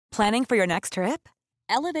Planning for your next trip?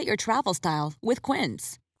 Elevate your travel style with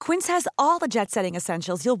Quince. Quince has all the jet-setting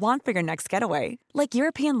essentials you'll want for your next getaway, like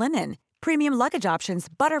European linen, premium luggage options,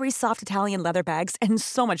 buttery soft Italian leather bags, and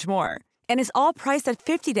so much more. And is all priced at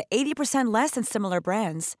 50 to 80% less than similar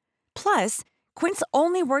brands. Plus, Quince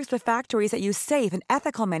only works with factories that use safe and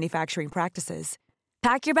ethical manufacturing practices.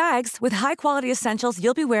 Pack your bags with high-quality essentials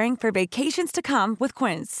you'll be wearing for vacations to come with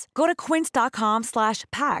Quince. Go to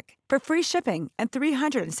quince.com/pack for free shipping and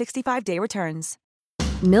 365-day returns.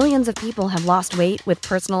 Millions of people have lost weight with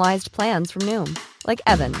personalized plans from Noom. Like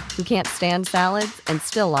Evan, who can't stand salads and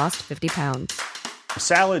still lost 50 pounds.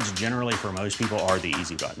 Salads generally for most people are the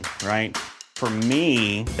easy button, right? For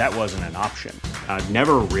me, that wasn't an option. I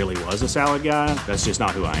never really was a salad guy. That's just not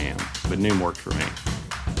who I am. But Noom worked for me.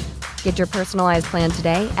 Get your personalized plan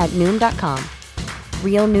today at Noom.com.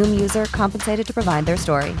 Real Noom user compensated to provide their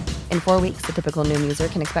story. In 4 weeks, the typical Noom user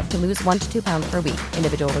can expect to lose 1 to 2 pounds per week.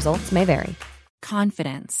 Individual results may vary.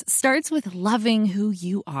 Confidence starts with loving who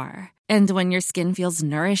you are. And when your skin feels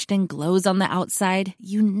nourished and glows on the outside,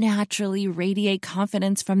 you naturally radiate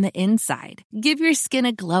confidence from the inside. Give your skin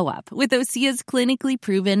a glow up with Osea's clinically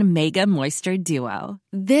proven Mega Moisture Duo.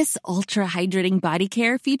 This ultra-hydrating body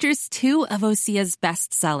care features 2 of Osea's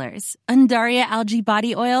best sellers, Undaria Algae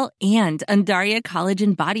Body Oil and Undaria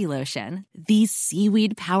Collagen Body Lotion. These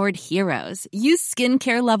seaweed-powered heroes use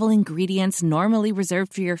skincare-level ingredients normally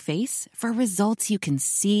reserved for your face for results you can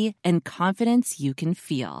see and confidence you can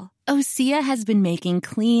feel. Osea has been making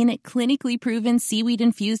clean, clinically proven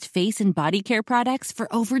seaweed-infused face and body care products for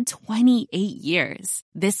over 28 years.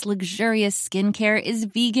 This luxurious skincare is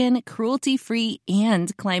vegan, cruelty-free,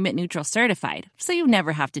 and climate-neutral certified, so you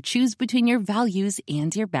never have to choose between your values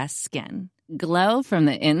and your best skin. Glow from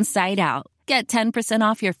the inside out. Get 10%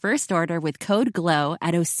 off your first order with code GLOW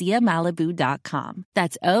at OseaMalibu.com.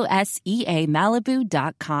 That's OSEA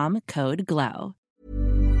Malibu.com, code GLOW.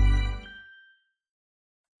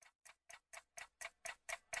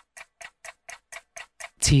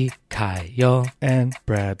 T. Kyle and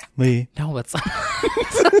Bradley. No, that's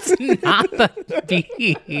not the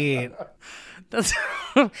beat.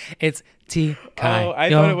 It's T. Kyle. Oh,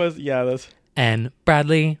 I thought it was, yeah, that's. And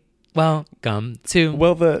Bradley, welcome to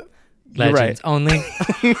right. Legends Only.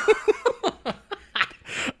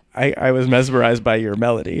 I was mesmerized by your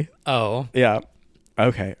melody. Oh. Yeah.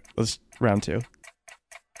 Okay, let's round 2.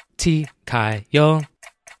 T. Kyle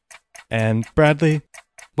and Bradley,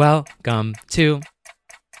 welcome to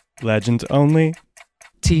Legends Only.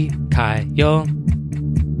 T. Kyle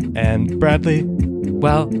and Bradley,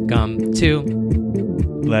 welcome to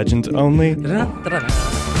Legends Only.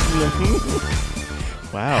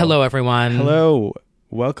 Wow. Hello, everyone. Hello.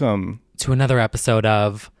 Welcome to another episode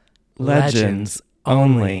of Legends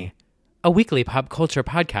Only, a weekly pop culture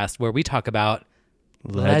podcast where we talk about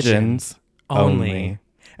Legends Only.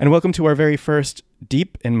 And welcome to our very first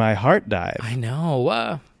Deep in My Heart dive. I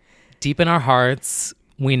know. Deep in our hearts,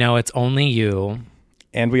 we know it's only you.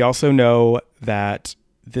 And we also know that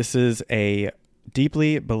this is a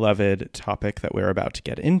deeply beloved topic that we're about to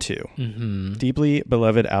get into. Mm-hmm. Deeply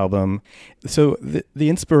beloved album. So the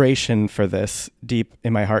inspiration for this Deep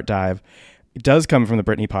in My Heart dive does come from the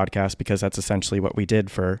Britney podcast, because that's essentially what we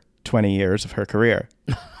did for 20 years of her career.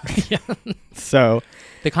 Yeah. So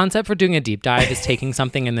the concept for doing a deep dive is taking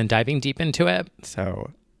something and then diving deep into it.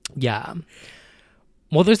 So yeah.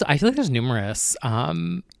 Well, I feel like there's numerous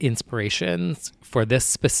inspirations for this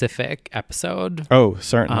specific episode. Oh,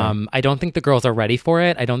 certainly. I don't think the girls are ready for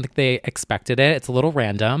it. I don't think they expected it. It's a little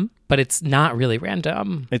random, but it's not really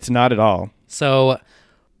random. It's not at all. So,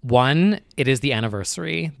 one, it is the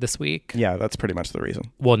anniversary this week. Yeah, that's pretty much the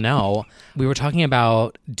reason. Well, no. We were talking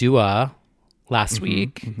about Dua last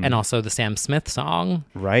week, and also the Sam Smith song.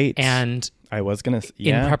 Right. And I was going to...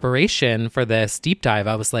 in preparation for this deep dive,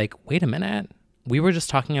 I was like, wait a minute. We were just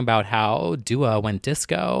talking about how Dua went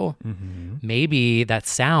disco. Mm-hmm. Maybe that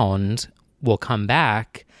sound will come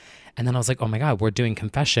back. And then I was like, oh my God, we're doing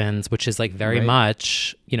Confessions, which is like very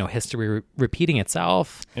much, history repeating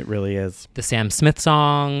itself. It really is. The Sam Smith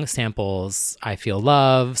song samples I Feel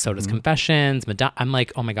Love. So does Confessions. I'm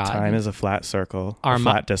like, oh my God. Time is a flat circle. A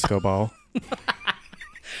flat disco ball.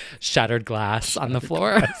 Shattered glass on the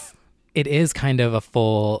floor. It is kind of a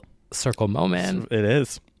full circle moment. It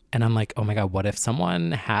is. And I'm like, oh my God, what if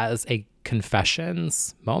someone has a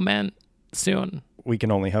Confessions moment soon? We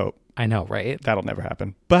can only hope. I know, right? That'll never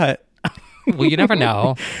happen. But well, you never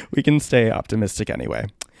know. We can stay optimistic anyway.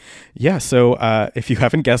 Yeah, so if you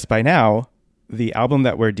haven't guessed by now, the album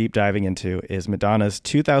that we're deep diving into is Madonna's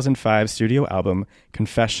 2005 studio album,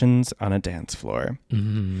 Confessions on a Dance Floor.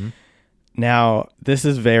 Mm-hmm. Now, this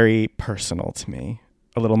is very personal to me.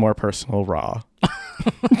 a little more personal, Raw.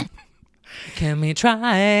 Can we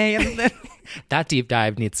try? That deep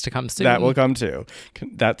dive needs to come soon. That will come too.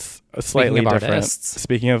 That's a slightly different. Artists.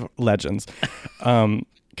 Speaking of legends,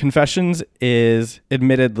 Confessions is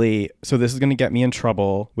admittedly, so this is going to get me in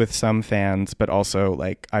trouble with some fans, but also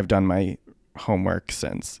like I've done my homework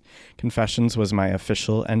since. Confessions was my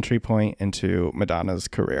official entry point into Madonna's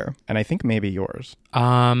career, and I think maybe yours.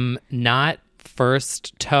 Not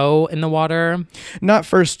first toe in the water. Not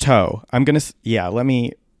first toe.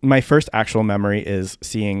 My first actual memory is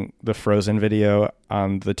seeing the Frozen video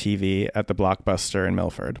on the TV at the Blockbuster in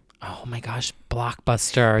Milford. Oh my gosh,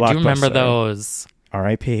 Blockbuster. Do you remember those?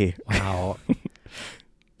 R.I.P. Wow.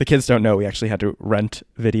 The kids don't know we actually had to rent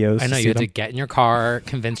videos. I know, you had to get in your car,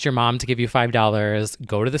 convince your mom to give you $5,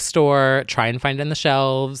 go to the store, try and find it in the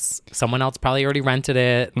shelves. Someone else probably already rented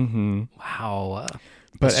it. Mm-hmm. Wow.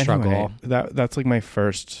 But struggle. anyway, that's like my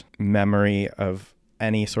first memory of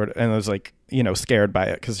any sort of, and I was like, you know, scared by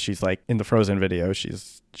it because she's like in the Frozen video,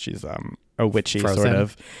 she's a witchy frozen. Sort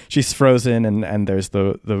of. She's frozen, and there's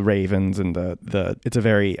the ravens and the it's a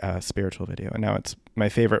very spiritual video, and now it's my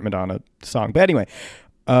favorite Madonna song. But anyway,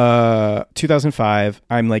 2005,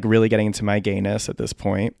 I'm like really getting into my gayness at this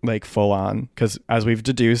point, like full on, because as we've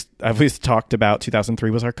talked about,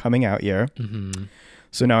 2003 was our coming out year. Mm-hmm.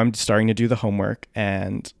 So now I'm starting to do the homework,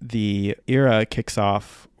 and the era kicks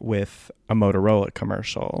off with a Motorola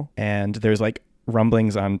commercial, and there's like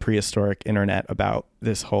rumblings on prehistoric internet about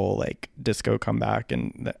this whole like disco comeback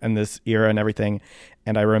and this era and everything.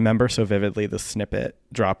 And I remember so vividly the snippet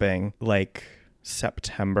dropping like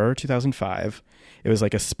September 2005. It was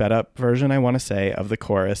like a sped up version, I want to say, of the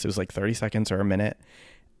chorus. It was like 30 seconds or a minute.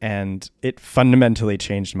 And it fundamentally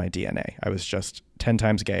changed my DNA. I was just 10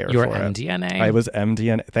 times gayer for it. Your MDNA? I was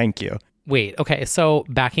MDNA. Thank you. Wait, okay. So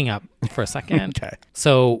backing up for a second. Okay.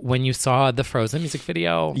 So when you saw the Frozen music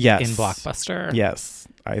video in Blockbuster. Yes.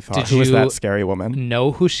 I thought, who was that scary woman?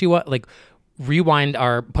 Know who she was? Like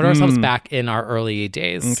put ourselves back in our early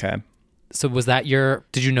days. Okay. So was that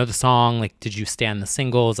did you know the song? Like, did you stand the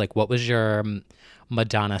singles? Like, what was your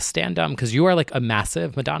Madonna stand-up? Because you are like a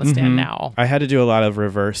massive Madonna stan now. I had to do a lot of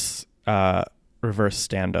reverse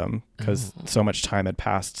stand-up because so much time had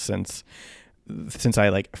passed since I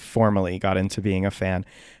like formally got into being a fan.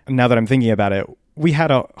 Now that I'm thinking about it, we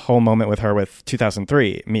had a whole moment with her with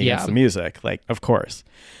 2003, Me Against the Music, like, of course.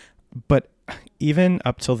 But even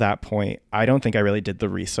up till that point, I don't think I really did the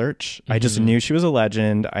research. I just knew she was a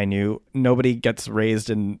legend. I knew nobody gets raised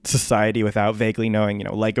in society without vaguely knowing, you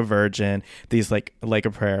know, Like a Virgin, these like a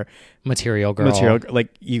Prayer. Material Girl. Like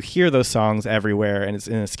you hear those songs everywhere and it's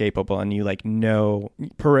inescapable and you like know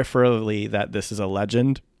peripherally that this is a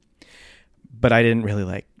legend. But I didn't really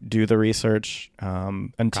like do the research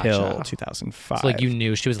until 2005. So like you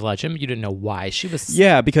knew she was a legend, but you didn't know why she was.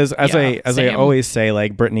 Yeah, because as I always say,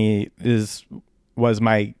 like Britney was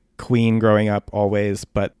my queen growing up always,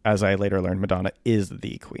 but as I later learned, Madonna is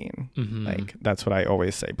the queen. Mm-hmm. Like that's what I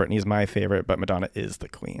always say. Britney's my favorite, but Madonna is the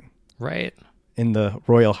queen. Right. In the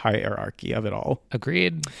royal hierarchy of it all.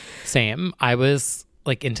 Agreed. Same. I was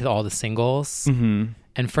like into all the singles, and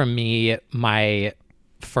for me, my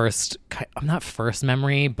not first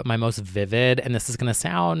memory, but my most vivid, and this is going to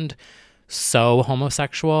sound so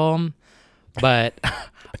homosexual, but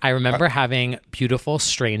I remember having Beautiful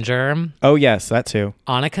Stranger. Oh, yes, that too.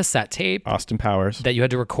 On a cassette tape. Austin Powers. That you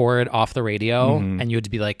had to record off the radio, and you had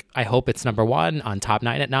to be like, I hope it's number 1 on Top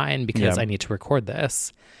 9 at 9 because I need to record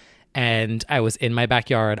this. And I was in my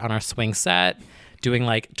backyard on our swing set doing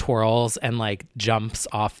like twirls and like jumps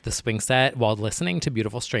off the swing set while listening to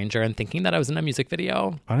Beautiful Stranger and thinking that I was in a music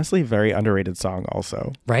video. Honestly, very underrated song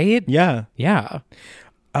also. Right? Yeah. Yeah.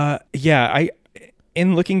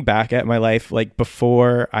 In looking back at my life, like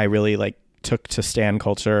before I really like took to stan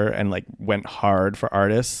culture and like went hard for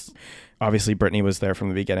artists, obviously Britney was there from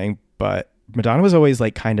the beginning, but Madonna was always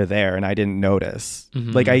like kind of there and I didn't notice.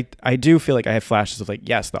 Like I do feel like I have flashes of like,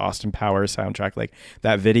 yes, the Austin Powers soundtrack, like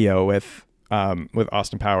that video with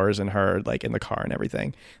Austin Powers and her like in the car and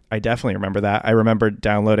everything. I definitely remember that. I remember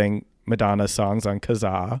downloading Madonna songs on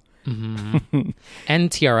Kazaa. And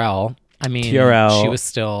TRL. I mean, she was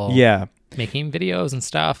still making videos and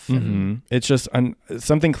stuff. And it's just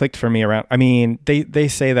something clicked for me around. I mean, they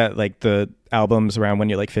say that like the albums around when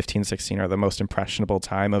you're like 15, 16 are the most impressionable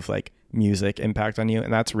time of like music impact on you.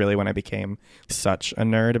 And that's really when I became such a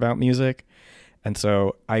nerd about music. And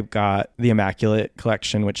so I got the Immaculate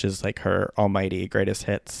Collection, which is like her almighty greatest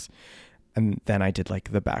hits. And then I did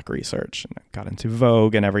like the back research and I got into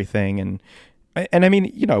Vogue and everything. And I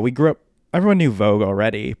mean, you know, we grew up, everyone knew Vogue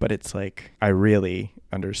already, but it's like I really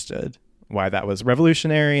understood why that was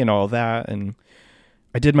revolutionary and all that. And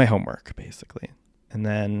I did my homework, basically. And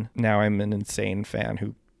then now I'm an insane fan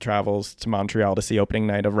who travels to Montreal to see opening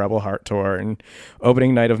night of Rebel Heart Tour and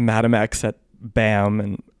opening night of Madame X at BAM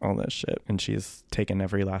and all that shit. And she's taken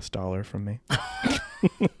every last dollar from me.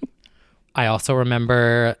 I also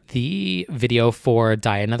remember the video for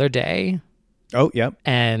Die Another Day. Oh, yep.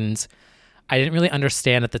 And I didn't really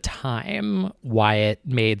understand at the time why it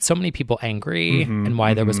made so many people angry and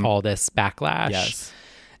why there was all this backlash. Yes.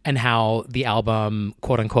 And how the album,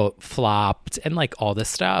 quote unquote, flopped and like all this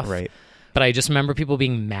stuff. Right. But I just remember people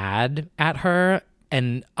being mad at her.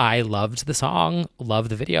 And I loved the song, loved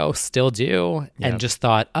the video, still do. And just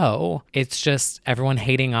thought, oh, it's just everyone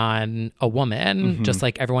hating on a woman, just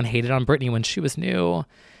like everyone hated on Britney when she was new.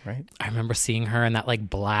 Right. I remember seeing her in that like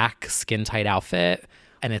black skin tight outfit.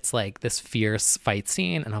 And it's like this fierce fight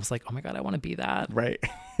scene. And I was like, oh my God, I want to be that. Right.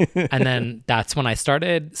 And then that's when I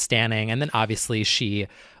started standing. And then obviously she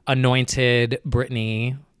anointed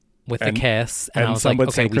Britney with the kiss. And I was like,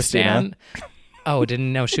 okay, we Christina. stand. Oh,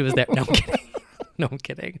 didn't know she was there. No, I'm kidding. No, I'm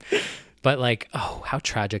kidding. But like, oh, how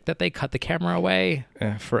tragic that they cut the camera away.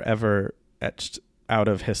 Forever etched out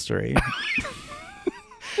of history.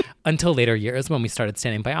 Until later years when we started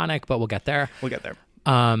standing Bionic, but we'll get there. We'll get there.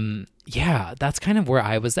 Yeah, that's kind of where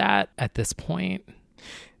I was at this point.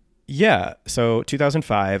 Yeah. So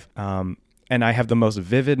 2005, and I have the most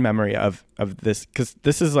vivid memory of this, because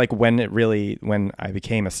this is like when I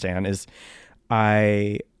became a stan, is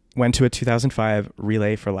I went to a 2005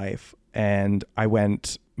 Relay for Life, and I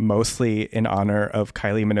went mostly in honor of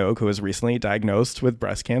Kylie Minogue, who was recently diagnosed with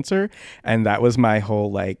breast cancer. And that was my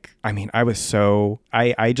whole, like, I mean, I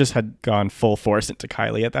just had gone full force into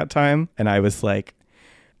Kylie at that time. And I was like,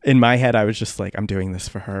 in my head, I was just like, I'm doing this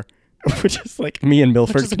for her. Which is like me in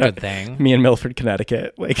Milford, which is a good thing. Me in Milford,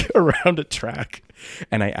 Connecticut, like around a track.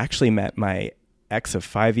 And I actually met my ex of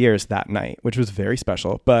 5 years that night, which was very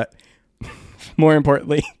special. But more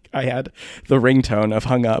importantly, I had the ringtone of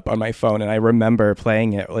Hung Up on my phone, and I remember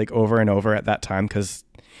playing it like over and over at that time because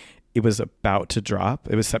it was about to drop.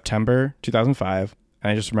 It was September 2005,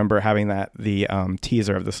 and I just remember having the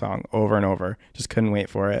teaser of the song over and over. Just couldn't wait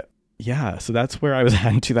for it. Yeah, so that's where I was at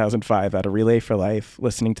in 2005 at a Relay for Life,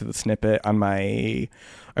 listening to the snippet on my,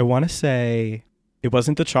 I want to say, it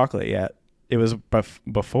wasn't the chocolate yet. It was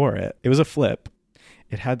before it. It was a flip.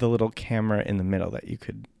 It had the little camera in the middle that you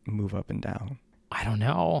could move up and down. I don't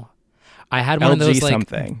know. I had one of those like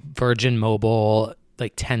something. Virgin Mobile,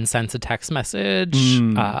 like 10 cents a text message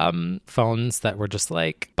phones that were just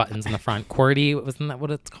like buttons in the front. QWERTY, wasn't that what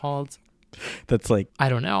it's called? That's like, I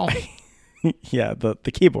don't know. Yeah, the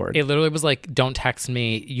keyboard. It literally was like, don't text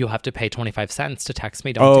me. You have to pay 25 cents to text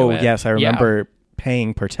me. Don't do it. Oh, yes. I remember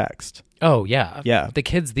paying per text. Oh, yeah. Yeah. The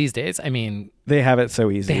kids these days, I mean. They have it so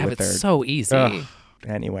easy. They have it so easy.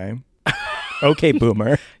 Anyway. Okay,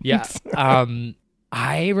 boomer. Yeah.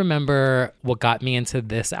 I remember what got me into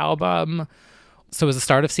this album. So it was the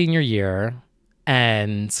start of senior year,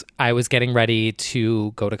 and I was getting ready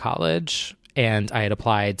to go to college. And I had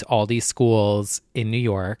applied to all these schools in New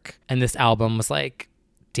York. And this album was like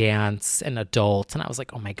dance and adult. And I was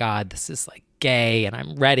like, oh my God, this is like gay. And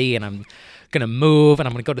I'm ready. And I'm going to move. And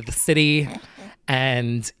I'm going to go to the city.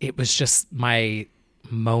 And it was just my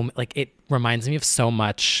moment. Like, it reminds me of so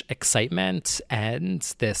much excitement and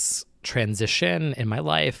this transition in my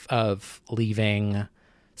life of leaving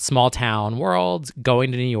small town world,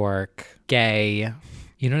 going to New York, gay.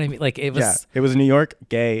 You know what I mean? Like, it was... Yeah, it was New York,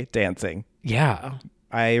 gay, dancing. Yeah.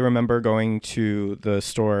 I remember going to the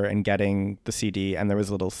store and getting the CD, and there was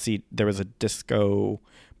a disco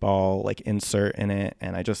ball like insert in it,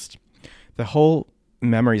 and the whole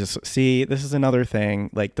memories. See, this is another thing,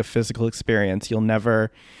 like the physical experience. You'll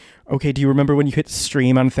never, okay, do you remember when you hit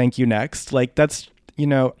stream on Thank You Next? Like, that's, you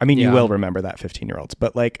know, I mean, you will remember that, 15-year-olds,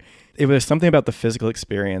 but like, it was something about the physical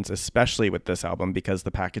experience, especially with this album, because the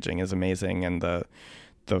packaging is amazing and the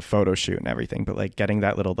photo shoot and everything, but like getting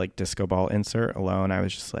that little like disco ball insert alone, I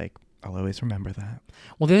was just like, I'll always remember that.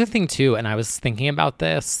 Well, the other thing too, and I was thinking about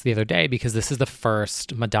this the other day because this is the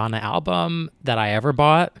first Madonna album that I ever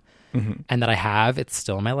bought and that I have. It's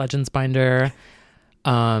still in my Legends binder.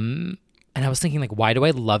 And I was thinking, like, why do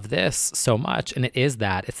I love this so much? And it's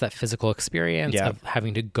that physical experience of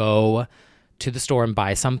having to go to the store and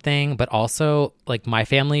buy something, but also like my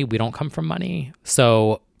family, we don't come from money.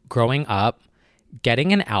 So growing up,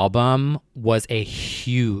 getting an album was a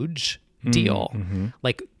huge deal.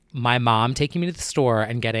 Like my mom taking me to the store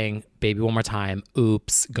and getting Baby One More Time,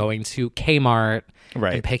 Oops, going to Kmart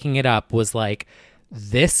and picking it up was like,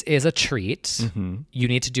 this is a treat. You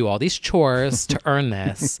need to do all these chores to earn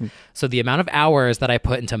this. So the amount of hours that I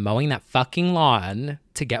put into mowing that fucking lawn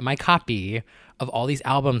to get my copy of all these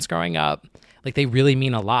albums growing up. Like, they really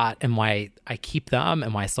mean a lot, and why I keep them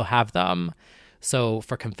and why I still have them. So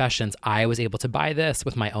for Confessions, I was able to buy this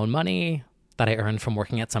with my own money that I earned from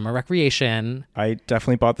working at Summer Recreation. I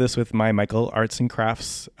definitely bought this with my Michael Arts and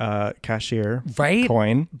Crafts cashier Right?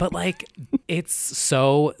 coin. But like, it's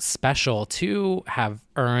so special to have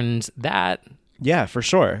earned that. Yeah, for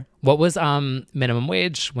sure. What was minimum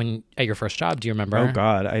wage when at your first job? Do you remember? Oh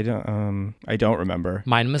God, I don't remember.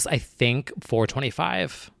 Mine was, I think,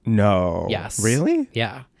 $4.25. No. Yes. Really?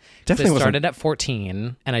 Yeah. Definitely So I wasn't- started at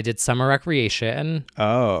 14, and I did Summer Recreation,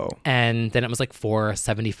 Oh and then it was like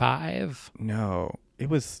 $4.75. no, it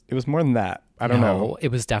was more than that. I don't know. It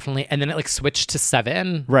was definitely, and then it like switched to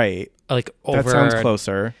 $7. Right. Like over That sounds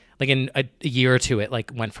closer. Like in a year or two, it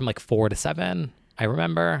like went from like $4 to $7. I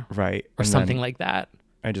remember, Right. or And something then like that.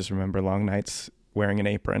 I just remember long nights wearing an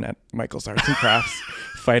apron at Michael's Arts and Crafts,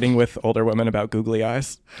 fighting with older women about googly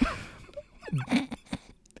eyes.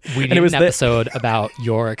 We it need was an the- episode about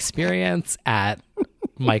your experience at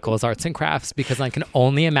Michael's Arts and Crafts, because I can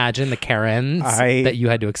only imagine the Karens that you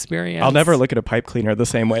had to experience. I'll never look at a pipe cleaner the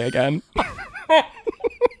same way again.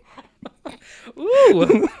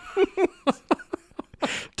 Ooh.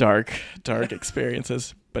 Dark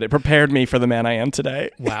experiences, but it prepared me for the man I am today.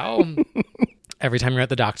 Wow. Every time you're at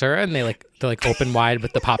the doctor and they're like open wide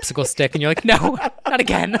with the popsicle stick, and you're like, no, not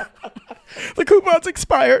again. The coupon's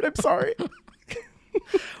expired. I'm sorry.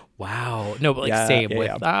 Wow. No, but like Yeah, same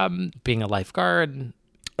yeah, with being a lifeguard.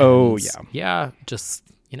 Oh, And, yeah. Yeah. Just,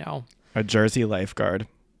 A Jersey lifeguard.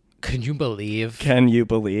 can you believe Can you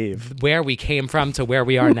believe? where we came from to where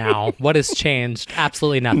we are now? What has changed?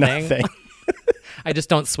 Absolutely nothing. Nothing. I just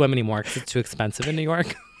don't swim anymore because it's too expensive in New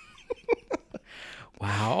York.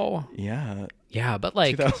 Wow. Yeah. Yeah, but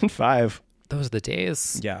like 2005. those are the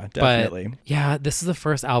days. Yeah, But, definitely. yeah, this is the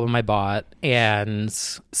first album I bought. And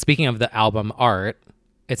speaking of the album art,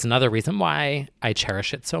 it's another reason why I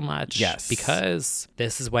cherish it so much. Yes. Because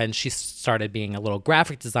this is when she started being a little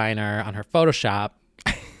graphic designer on her Photoshop.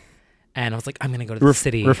 And I was like, I'm going to go to the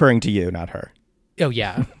city. Referring to you, not her. Oh,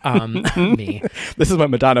 yeah. Me. This is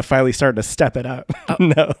when Madonna finally started to step it up.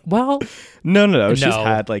 No. Well, No. She's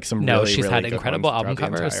had like some no, really, she's really had good incredible ones album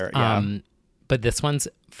throughout the covers. entire- yeah. But this one's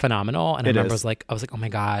phenomenal. And I It remember is. I was like, oh my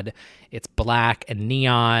God, it's black and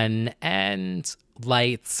neon and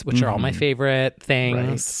lights, which are all my favorite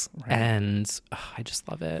things. Mm-hmm. Right. And I just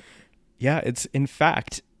love it. Yeah, it's in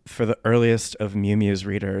fact for the earliest of Mew Mew's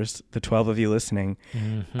readers, the 12 of you listening.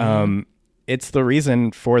 Mm-hmm. It's the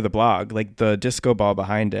reason for the blog, like the disco ball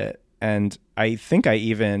behind it. And I think I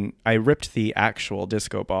ripped the actual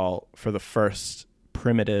disco ball for the first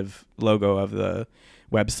primitive logo of the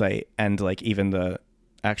website, and like even the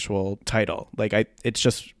actual title. Like it's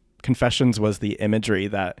just Confessions was the imagery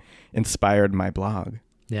that inspired my blog.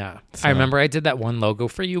 Yeah. So- I remember I did that one logo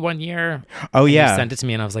for you one year. Oh And yeah. You sent it to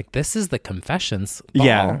me and I was like, this is the Confessions ball.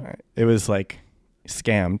 Yeah. It was like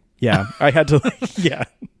scammed. Yeah. I had to yeah.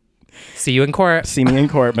 See you in court. See me in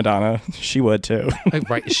court, Madonna. She would too.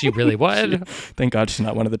 Right. She really would. Thank God she's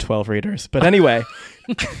not one of the 12 readers. But anyway.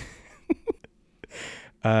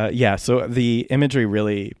 Yeah, so the imagery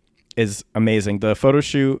really is amazing. The photo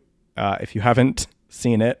shoot, if you haven't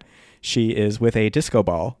seen it, she is with a disco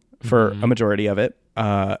ball for a majority of it.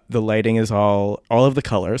 The lighting is all of the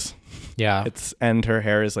colors. Yeah. And her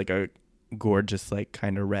hair is like a gorgeous, like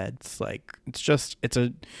kind of red. It's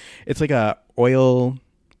like a oil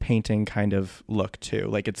painting kind of look too.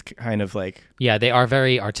 Like it's kind of like, Yeah, they are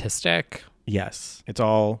very artistic. yes, it's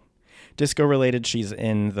all disco related. She's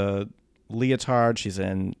in the leotard, she's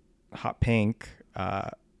in hot pink,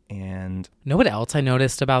 and Know what else I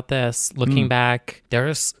noticed about this? Looking back,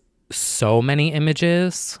 there's so many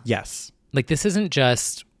images. yes. Like, this isn't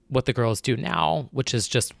just what the girls do now, which is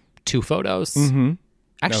just 2 photos. Mm-hmm.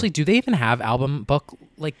 Actually, do they even have album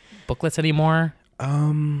booklets anymore? I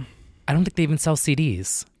don't think they even sell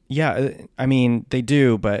CDs. Yeah, I mean they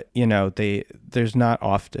do, but there's not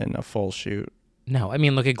often a full shoot. No, I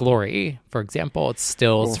mean, look at Glory, for example. It's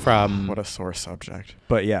stills from... What a sore subject.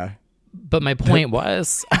 But yeah, But my point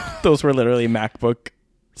was... those were literally MacBook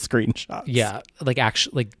screenshots. Yeah, like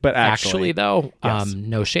actually, But actually, though, yes.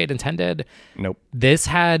 no shade intended. Nope. This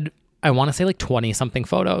had, I want to say, like 20 something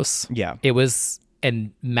photos. Yeah. It was a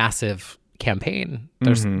massive campaign.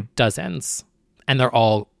 There's Mm-hmm. dozens, and they're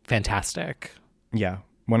all fantastic. Yeah.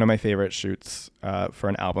 One of my favorite shoots for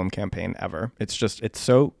an album campaign ever. It's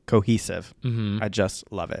so cohesive. Mm-hmm. I just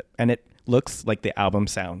love it. And it looks like the album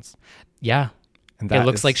sounds. Yeah, And it that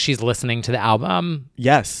looks is- like she's listening to the album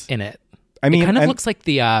yes. in it. I mean, it kind of and- looks like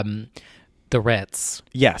the Ritz.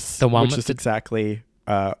 Yes. the one which with is the- exactly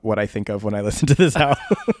what I think of when I listen to this album.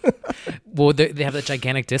 Well, they have that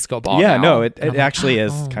gigantic disco ball. Yeah, now. no, it And I'm actually like,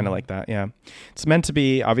 is oh. kind of like that. Yeah. It's meant to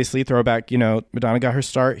be obviously throwback. You know, Madonna got her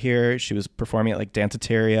start here. She was performing at like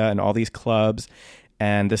Danceteria and all these clubs.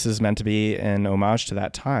 And this is meant to be an homage to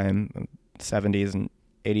that time, 70s and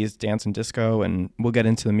 80s dance and disco. And we'll get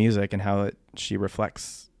into the music and how she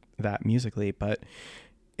reflects that musically. But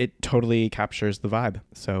it totally captures the vibe.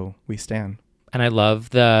 So we stan. And I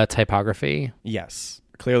love the typography. Yes.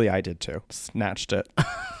 Clearly I did too. Snatched it.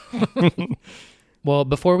 Well,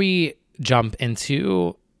 before we jump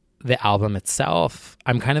into the album itself,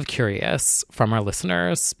 I'm kind of curious from our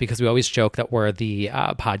listeners, because we always joke that we're the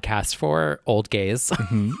podcast for old gays.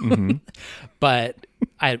 But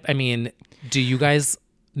I mean, do you guys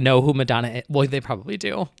know who Madonna is? Well, they probably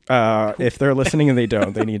do. If they're listening and they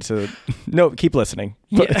don't, they need to keep listening.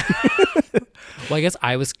 Yeah. Well, I guess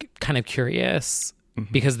I was kind of curious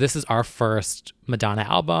because this is our first Madonna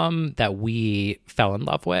album that we fell in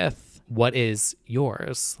love with. What is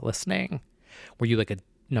yours listening? Were you like a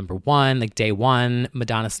number one, like day one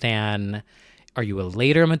Madonna stan? Are you a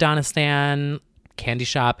later Madonna stan? Candy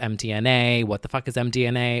Shop, MDNA, what the fuck is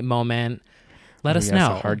MDNA moment? Let us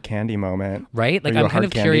know. A hard candy moment. Right? Like, Are you I'm a kind hard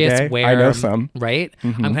of candy curious gay? where... I know some. Right?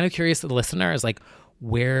 I'm kind of curious to the listeners, like,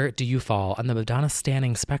 where do you fall on the Madonna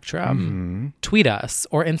standing spectrum? Tweet us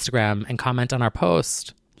or Instagram and comment on our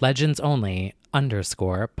post,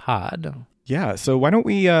 legendsonly_pod. Yeah, so why don't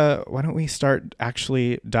we start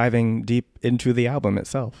actually diving deep into the album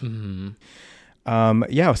itself?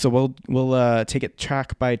 Yeah, so we'll take it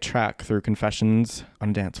track by track through Confessions on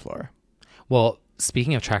a Dance Floor. Well,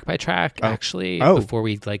 speaking of track by track, actually, before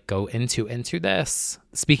we like go into this,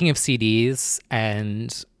 speaking of CDs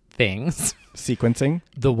and things, sequencing,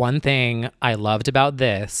 the one thing I loved about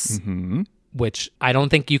this, which I don't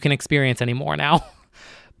think you can experience anymore now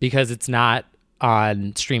because it's not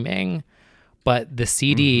on streaming, but the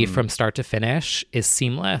CD from start to finish is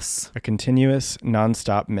seamless. A continuous,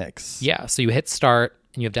 nonstop mix. Yeah, so you hit start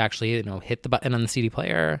and you have to actually, hit the button on the CD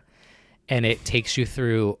player, and it takes you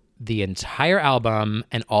through the entire album,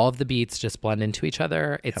 and all of the beats just blend into each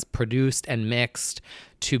other. It's produced and mixed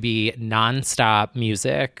to be nonstop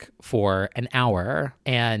music for an hour,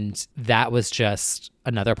 and that was just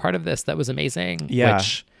another part of this that was amazing. Yeah.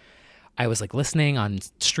 Which I was like listening on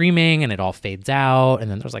streaming, and it all fades out,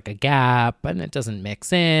 and then there's like a gap, and it doesn't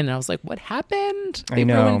mix in. And I was like, "What happened? They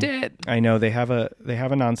ruined it." I know they have a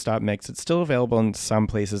nonstop mix. It's still available in some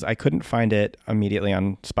places. I couldn't find it immediately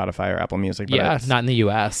on Spotify or Apple Music. But Yeah, not in the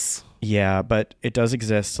U.S. Yeah, but it does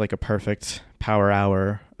exist, like a perfect power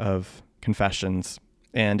hour of Confessions,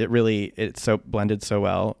 and it's so blended so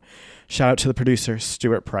well. Shout out to the producer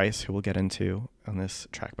Stuart Price, who we'll get into on this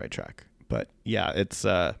track by track. But yeah, it's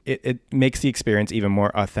it makes the experience even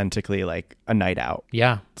more authentically like a night out.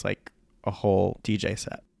 Yeah. It's like a whole DJ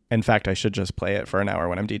set. In fact, I should just play it for an hour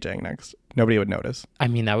when I'm DJing next. Nobody would notice. I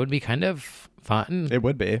mean, that would be kind of fun. It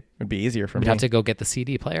would be. It'd be easier for me. We'd have to go get the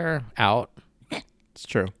CD player out. It's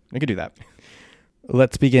true. I could do that.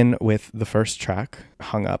 Let's begin with the first track,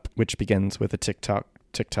 Hung Up, which begins with a TikTok,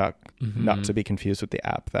 not to be confused with the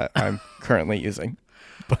app that I'm currently using.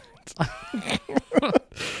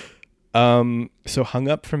 So Hung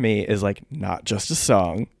Up for me is like not just a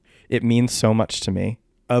song. It means so much to me.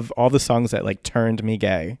 Of all the songs that like turned me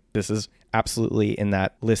gay, this is absolutely in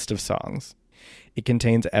that list of songs. It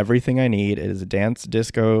contains everything I need. It is a dance,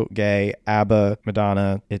 disco, gay, ABBA,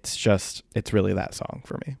 Madonna. It's really that song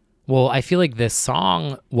for me. Well, I feel like this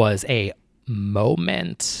song was a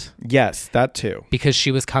moment. Yes, that too. Because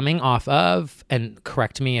she was coming off of, and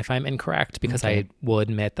correct me if I'm incorrect, because I will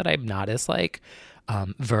admit that I'm not as like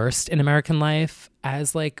versed in American life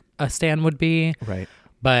as like a stan would be. Right.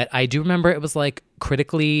 But I do remember it was like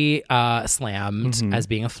critically slammed as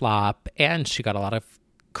being a flop, and she got a lot of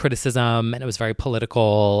criticism, and it was very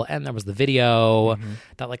political, and there was the video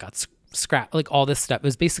that like got scrapped, like all this stuff. It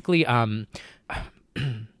was basically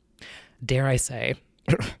dare I say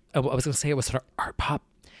I was gonna say it was sort of art pop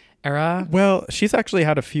era. Well, she's actually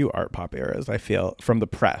had a few art pop eras, I feel, from the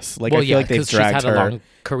press. Like, I feel like they've dragged she's had her. a long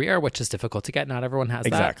career, which is difficult to get. Not everyone has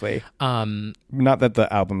Exactly. that. Not that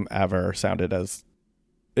the album ever sounded as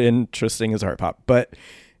interesting as art pop, but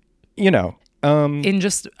in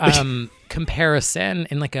just comparison,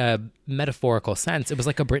 in like a metaphorical sense, it was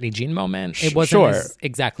like a Britney Jean moment. It wasn't as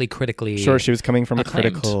exactly critically. Sure, she was coming from acclaimed.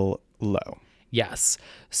 a critical low. Yes.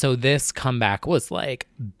 So this comeback was like,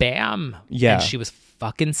 bam. Yeah. And she was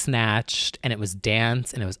fucking snatched, and it was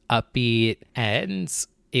dance, and it was upbeat, and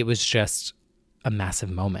it was just a massive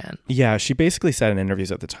moment. Yeah, she basically said in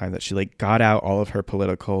interviews at the time that she like got out all of her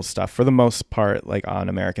political stuff for the most part, like on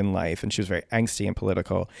American life, and she was very angsty and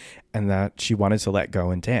political, and that she wanted to let go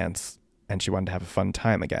and dance, and she wanted to have a fun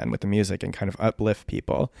time again with the music and kind of uplift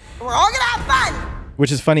people. We're all gonna have fun!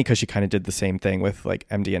 Which is funny because she kind of did the same thing with like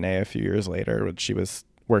MDNA a few years later when she was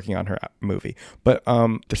working on her movie. But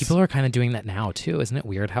people are kind of doing that now too. Isn't it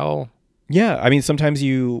weird how... Yeah, I mean, sometimes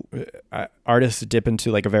artists dip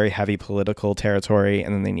into like a very heavy political territory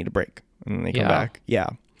and then they need a break and then they come back. Yeah.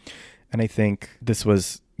 And I think this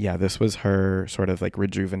was her sort of like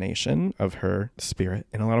rejuvenation of her spirit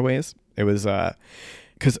in a lot of ways. It was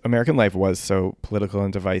because American Life was so political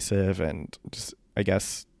and divisive, and just, I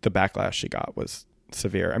guess the backlash she got was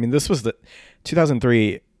severe. I mean, this was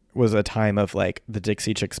 2003 was a time of like the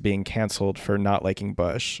Dixie Chicks being canceled for not liking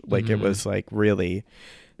Bush. Like it was like really...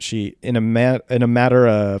 She in a matter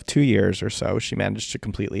of 2 years or so, she managed to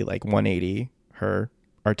completely like 180 her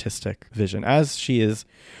artistic vision, as she is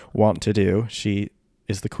wont to do. She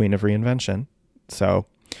is the queen of reinvention. So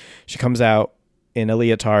she comes out in a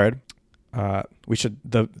leotard.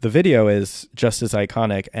 The video is just as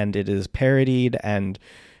iconic, and it is parodied and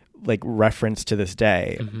like referenced to this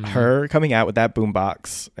day. Her coming out with that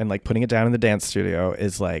boombox and like putting it down in the dance studio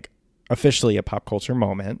is like officially a pop culture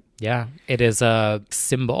moment. Yeah, it is a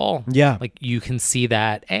symbol. Yeah. Like you can see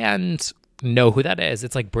that and know who that is.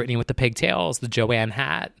 It's like Britney with the pigtails, the Joanne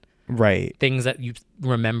hat. Right. Things that you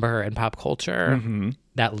remember in pop culture.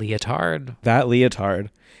 That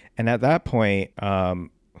leotard. And at that point,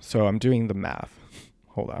 so I'm doing the math.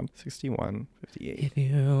 Hold on. 61, 58. If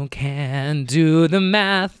you can do the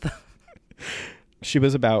math. She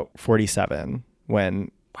was about 47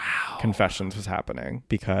 when Confessions was happening,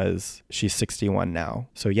 because she's 61 now.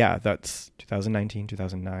 So yeah, that's 2019,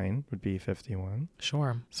 2009 would be 51.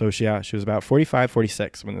 Sure. So she was about 45,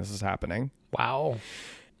 46 when this is happening. Wow.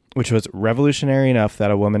 Which was revolutionary enough that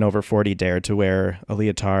a woman over 40 dared to wear a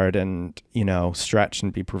leotard and, you know, stretch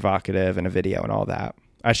and be provocative in a video and all that.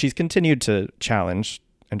 As she's continued to challenge,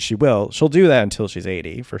 and she'll do that until she's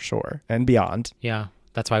 80 for sure and beyond. Yeah.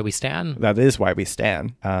 That's why we stand. That is why we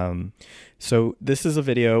stand. So this is a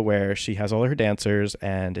video where she has all her dancers,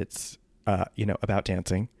 and it's, about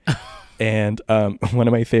dancing. And one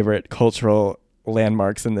of my favorite cultural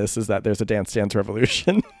landmarks in this is that there's a Dance Dance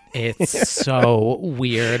Revolution. It's so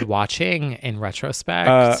weird watching in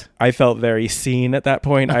retrospect. I felt very seen at that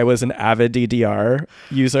point. I was an avid DDR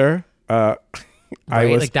user. Right?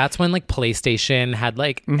 Like that's when like PlayStation had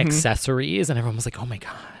like accessories, and everyone was like, oh my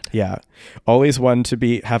God. Yeah. Always one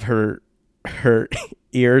to have her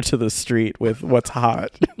ear to the street with what's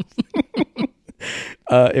hot.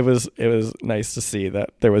 It was nice to see that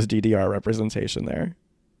there was DDR representation there.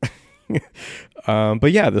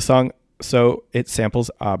 But yeah, the song, so it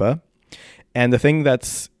samples ABBA. And the thing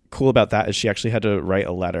that's cool about that is she actually had to write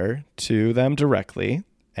a letter to them directly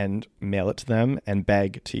and mail it to them and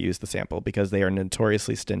beg to use the sample, because they are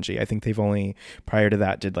notoriously stingy. I think they've only, prior to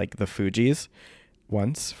that, did like the Fugees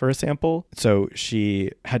once for a sample. So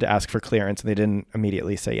she had to ask for clearance, and they didn't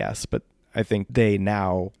immediately say yes. But I think they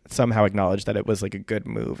now somehow acknowledge that it was like a good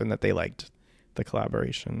move and that they liked the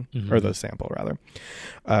collaboration or the sample rather.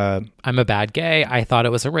 I'm a bad gay. I thought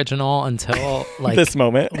it was original until like this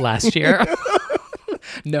moment last year.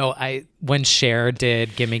 No, when Cher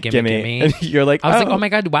did Gimme Gimme, and you're like, I was like, oh my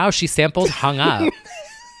God, wow, she sampled Hung Up.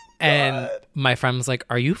 And my friend was like,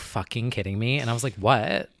 are you fucking kidding me? And I was like,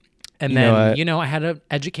 what? And then, I had an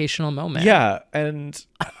educational moment. Yeah. And,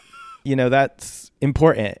 that's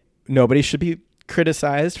important. Nobody should be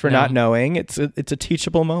criticized for not knowing. It's a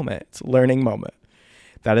teachable moment. It's a learning moment.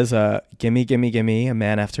 That is a Gimme Gimme Gimme, A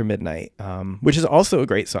Man After Midnight, which is also a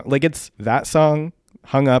great song. Like it's that song,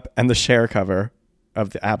 Hung Up, and the Cher cover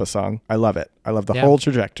of the ABBA song. I love it. I love the whole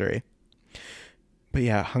trajectory. But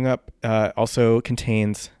yeah, Hung Up also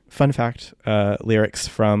contains, fun fact, lyrics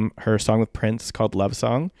from her song with Prince called Love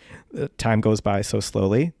Song. Time Goes By So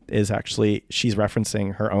Slowly is actually, she's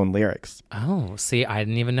referencing her own lyrics. Oh, see, I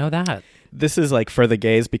didn't even know that. This is like for the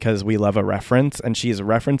gays because we love a reference, and she's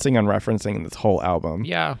referencing in this whole album.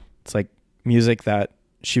 Yeah. It's like music that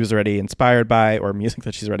she was already inspired by or music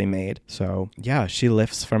that she's already made. So yeah, she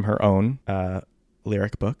lifts from her own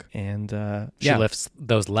lyric book, and she lifts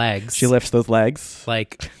those legs.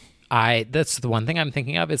 Like that's the one thing I'm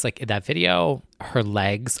thinking of is like that video, her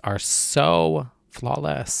legs are so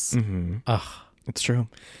flawless. Ugh. It's true.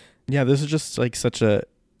 Yeah, this is just like such a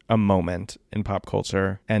moment in pop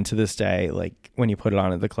culture, and to this day, like when you put it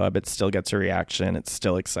on at the club, it still gets a reaction. It's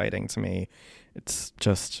still exciting to me. It's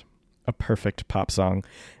just a perfect pop song.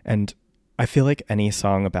 And I feel like any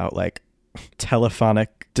song about like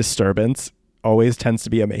telephonic disturbance always tends to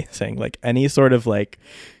be amazing. Like any sort of like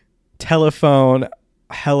telephone,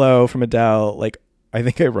 Hello from Adele. Like I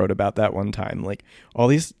think I wrote about that one time. Like all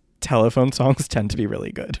these telephone songs tend to be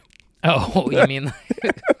really good. Oh, you mean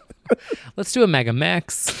let's do a mega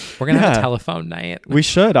mix. We're going to have a telephone night. We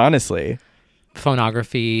should, honestly.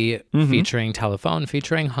 Phonography featuring telephone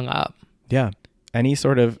featuring Hung Up. Yeah. Any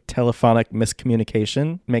sort of telephonic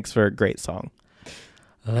miscommunication makes for a great song.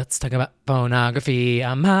 Let's talk about phonography.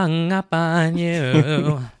 I'm hung up on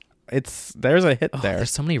you. There's a hit there.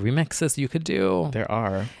 There's so many remixes you could do. There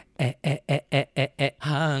are.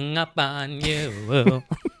 Hung up on you.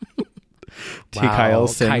 T. Kyle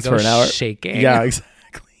sings for an hour. Shaking. Yeah,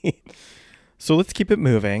 exactly. So let's keep it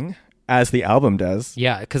moving, as the album does.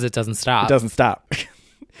 Yeah, because it doesn't stop. It doesn't stop.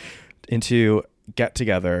 Into Get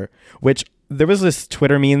Together, which there was this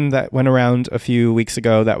Twitter meme that went around a few weeks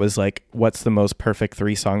ago that was like, what's the most perfect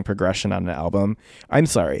 3-song progression on an album? I'm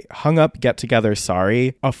sorry. Hung Up, Get Together,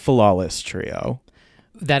 Sorry, a flawless trio.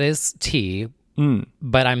 That is T,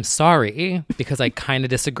 but I'm sorry because I kind of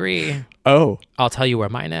disagree. Oh. I'll tell you where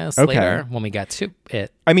mine is later when we get to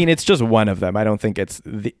it. I mean, it's just one of them. I don't think it's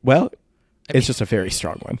it's just a very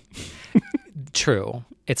strong one. True.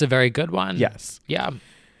 It's a very good one. Yes. Yeah.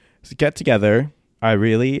 So Get Together. I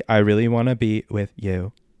really want to be with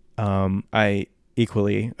you. I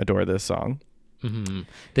equally adore this song. Mm-hmm.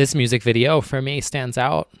 This music video for me stands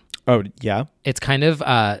out. Oh, yeah? It's kind of,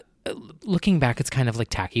 looking back, it's kind of like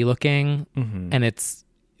tacky looking. And it's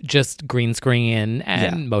just green screen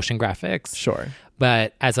and motion graphics. Sure.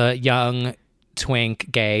 But as a young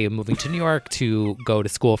twink gay moving to New York to go to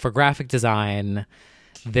school for graphic design,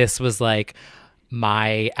 this was like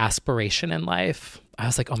my aspiration in life. I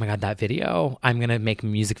was like, oh my God, that video. I'm going to make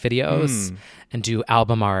music videos and do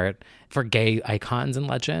album art for gay icons and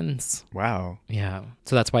legends. Wow. Yeah.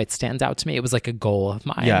 So that's why it stands out to me. It was like a goal of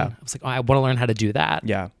mine. Yeah. I was like, oh, I want to learn how to do that.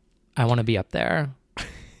 Yeah. I want to be up there.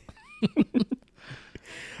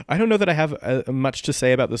 I don't know that I have much to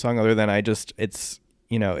say about the song other than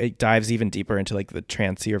it dives even deeper into like the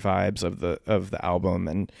trancier vibes of the album,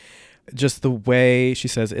 and just the way she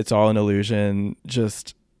says it's all an illusion.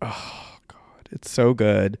 Just, oh God, it's so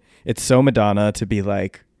good. It's so Madonna to be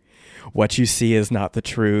like, what you see is not the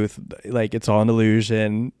truth. Like it's all an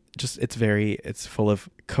illusion. Just, it's full of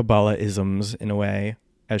Kabbalah-isms in a way,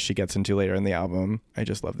 as she gets into later in the album. I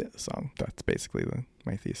just love the song. That's basically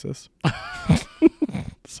my thesis.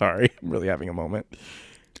 Sorry, I'm really having a moment.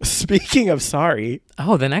 Speaking of sorry.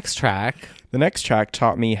 Oh, the next track. The next track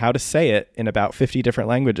taught me how to say it in about 50 different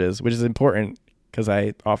languages, which is important because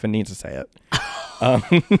I often need to say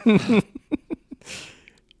it.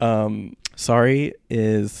 Sorry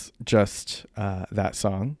is just that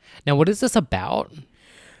song. Now, what is this about?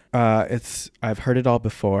 I've heard it all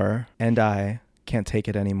before, and I can't take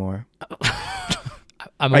it anymore.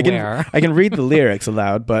 I'm aware. I can read the lyrics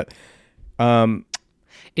aloud, but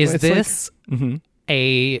is this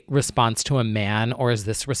a response to a man, or is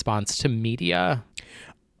this response to media?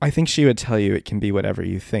 I think she would tell you it can be whatever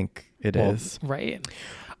you think it is. Right.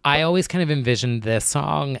 I always kind of envisioned this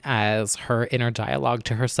song as her inner dialogue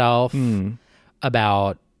to herself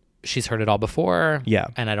about she's heard it all before. Yeah.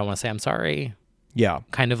 And I don't want to say I'm sorry. Yeah.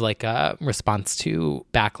 Kind of like a response to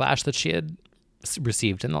backlash that she had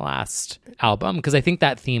received in the last album. Because I think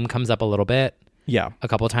that theme comes up a little bit. Yeah. A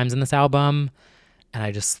couple of times in this album. And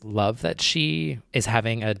I just love that she is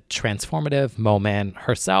having a transformative moment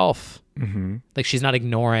herself. Mm-hmm. Like she's not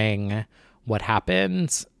ignoring what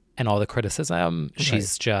happened and all the criticism. Right.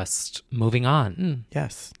 She's just moving on.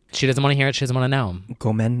 Yes. She doesn't want to hear it. She doesn't want to know.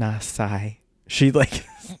 Gomen nasai. She like,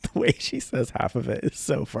 the way she says half of it is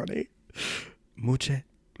so funny. Muche.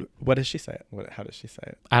 What does she say? How does she say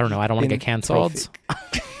it? I don't know. I don't want to get canceled.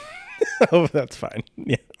 Oh, that's fine.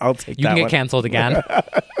 Yeah, I'll take that. You can get one. canceled again.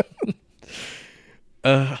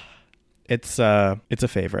 It's a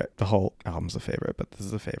favorite. The whole album's a favorite, but this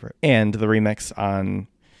is a favorite. And the remix on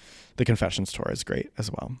the Confessions tour is great as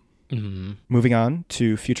well. Mm-hmm. Moving on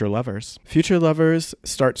to Future Lovers. Future Lovers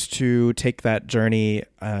starts to take that journey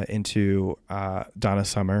into Donna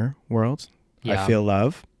Summer world. Yeah. I Feel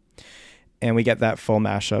Love. And we get that full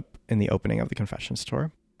mashup in the opening of the Confessions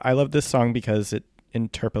tour. I love this song because it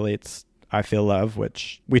interpolates I Feel Love,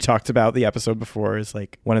 which we talked about the episode before is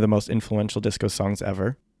like one of the most influential disco songs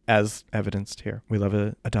ever, as evidenced here. We love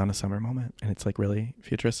a Donna Summer moment, and it's like really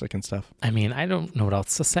futuristic and stuff. I mean, I don't know what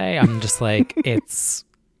else to say. I'm just like, it's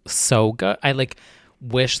so good. I like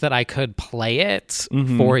wish that I could play it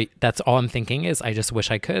for, that's all I'm thinking is I just wish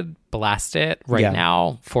I could blast it right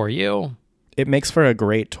now for you. It makes for a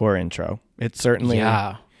great tour intro. It certainly...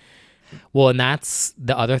 Yeah. Well, and that's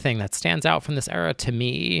the other thing that stands out from this era to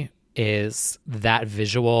me is that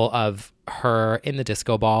visual of her in the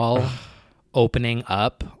disco ball opening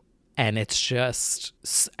up. And it's just,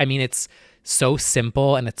 I mean, it's so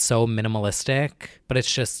simple and it's so minimalistic, but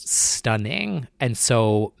it's just stunning and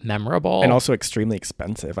so memorable. And also extremely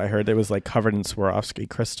expensive. I heard it was like covered in Swarovski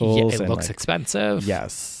crystals. Yeah, it and looks like, expensive.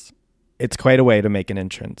 Yes. It's quite a way to make an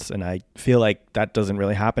entrance. And I feel like that doesn't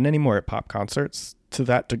really happen anymore at pop concerts to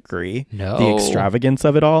that degree. No. The extravagance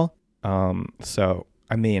of it all. So,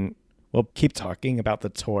 I mean, we'll keep talking about the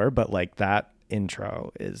tour, but like that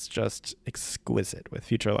intro is just exquisite with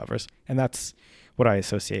Future Lovers. And that's what I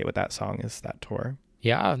associate with that song is that tour.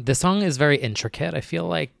 Yeah, this song is very intricate. I feel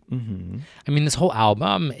like, I mean, this whole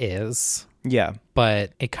album is. Yeah.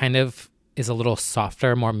 But it kind of is a little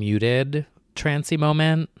softer, more muted, trancey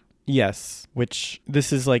moment. Yes, which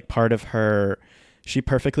this is like part of her. She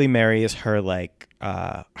perfectly marries her like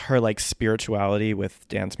spirituality with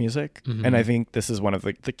dance music. And I think this is one of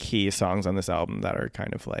the key songs on this album that are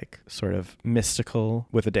kind of like sort of mystical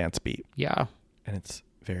with a dance beat. Yeah. And it's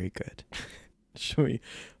very good. Should we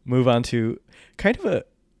move on to kind of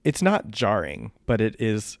it's not jarring, but it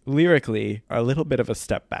is lyrically a little bit of a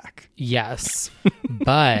step back. Yes.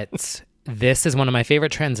 But this is one of my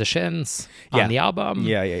favorite transitions on the album.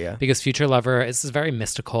 Yeah. Because Future Lover is very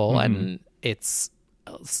mystical and it's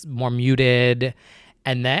more muted.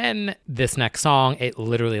 And then this next song, it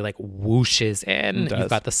literally like whooshes in. You've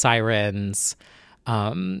got the sirens.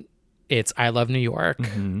 It's I Love New York.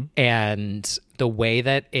 And the way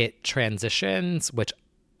that it transitions, which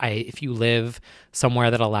if you live somewhere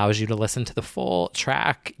that allows you to listen to the full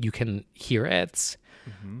track, you can hear it.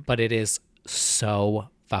 But it is so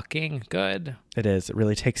fucking good. It is. It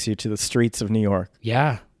really takes you to the streets of New York.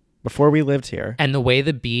 Yeah. Before we lived here. And the way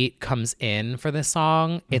the beat comes in for this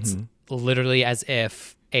song, it's literally as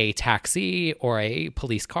if a taxi or a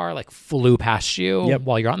police car like flew past you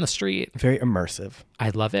while you're on the street. Very immersive. I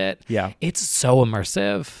love it. Yeah. It's so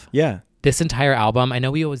immersive. Yeah. This entire album, I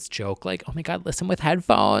know we always joke like, oh my God, listen with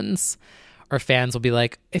headphones. Or fans will be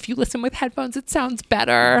like, if you listen with headphones, it sounds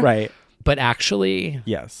better. Right. But actually,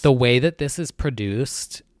 yes, the way that this is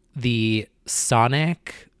produced, the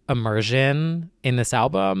sonic immersion in this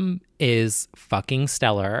album is fucking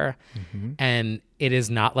stellar. And it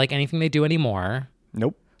is not like anything they do anymore.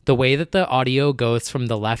 Nope. The way that the audio goes from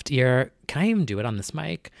the left ear, can I even do it on this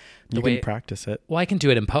mic? You can practice it. Well, I can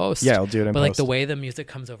do it in post. Yeah, I'll do it in post. But like the way the music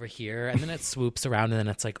comes over here and then it swoops around and then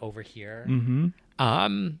it's like over here. I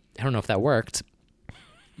don't know if that worked.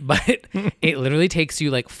 But it literally takes you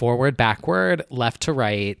like forward, backward, left to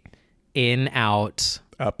right, in, out.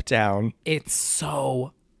 Up, down. It's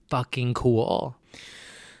so fucking cool.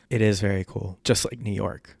 It is very cool. Just like New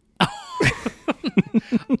York.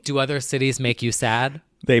 Do other cities make you sad?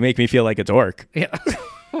 They make me feel like a dork. Yeah.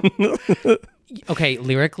 Okay,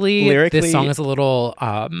 lyrically, this song is a little...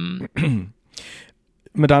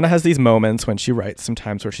 Madonna has these moments when she writes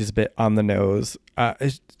sometimes where she's a bit on the nose.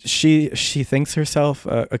 She thinks herself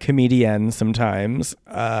a comedian sometimes.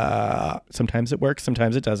 Sometimes it works,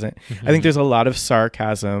 sometimes it doesn't. I think there's a lot of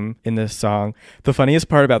sarcasm in this song. The funniest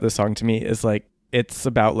part about this song to me is like it's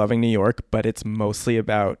about loving New York, but it's mostly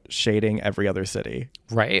about shading every other city.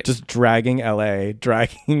 Right. Just dragging LA,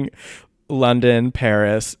 dragging London,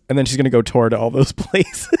 Paris, and then she's going to go tour to all those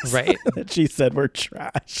places right. that she said were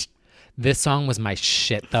trash. This song was my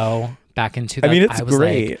shit, though, back in 2000. I mean, it's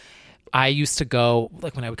great. Like, I used to go,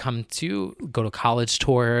 like, when I would go to college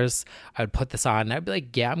tours, I would put this on, and I'd be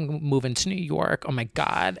like, yeah, I'm moving to New York. Oh, my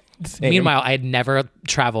God. Same. Meanwhile, I had never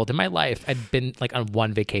traveled in my life. I'd been, like, on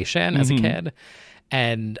one vacation as a kid,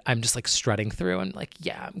 and I'm just, like, strutting through and, like,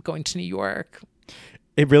 yeah, I'm going to New York.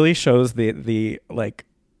 It really shows the like,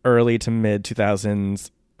 early to mid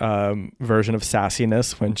 2000s version of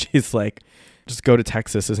sassiness when she's like, just go to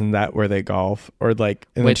Texas, isn't that where they golf? Or like,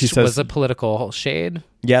 and which then she says, was a political shade.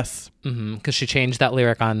 Yes. Because she changed that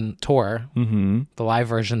lyric on tour. The live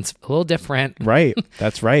version's a little different. Right.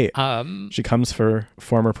 That's right. She comes for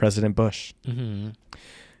former President Bush.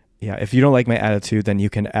 Yeah. If you don't like my attitude, then you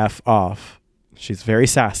can F off. She's very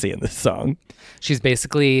sassy in this song. She's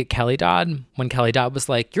basically Kelly Dodd when Kelly Dodd was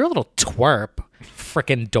like, you're a little twerp,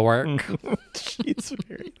 frickin' dork. She's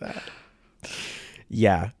very that.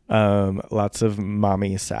 Yeah. Lots of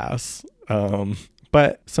mommy sass.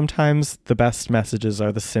 But sometimes the best messages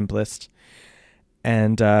are the simplest.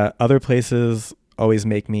 And other places always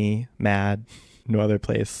make me mad. No other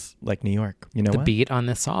place like New York. You know the what? beat on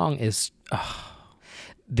this song is...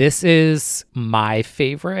 this is my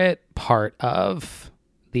favorite part of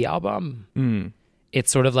the album. It's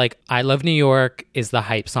sort of like I Love New York is the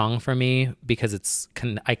hype song for me because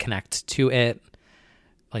I connect to it.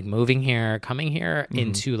 like moving here, coming here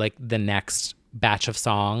into like the next batch of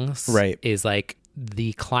songs Right. is like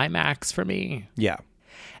the climax for me. Yeah.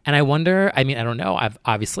 And I wonder, I mean, I don't know.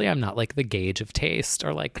 I'm not like the gauge of taste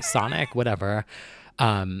or like Sonic, whatever.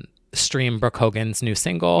 Stream Brooke Hogan's new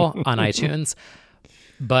single on iTunes.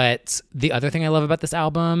 But the other thing I love about this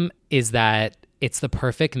album is that it's the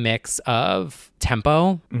perfect mix of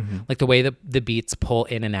tempo, like the way the beats pull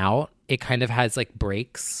in and out. It kind of has like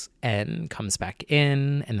breaks and comes back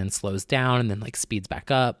in and then slows down and then like speeds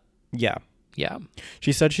back up. Yeah. Yeah.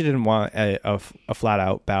 She said she didn't want a flat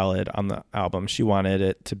out ballad on the album. She wanted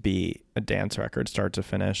it to be a dance record start to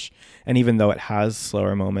finish. And even though it has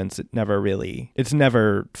slower moments, it's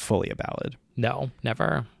never fully a ballad. No,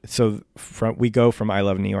 never. So we go from I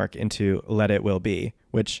Love New York into Let It Will Be,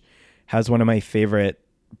 which has one of my favorite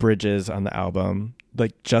bridges on the album.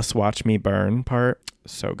 Like Just Watch Me Burn part.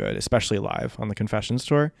 So good, especially live on the Confessions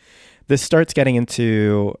tour. This starts getting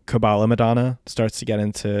into Kabbalah Madonna, starts to get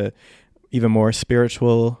into even more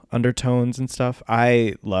spiritual undertones and stuff.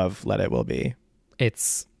 I love Let It Will Be.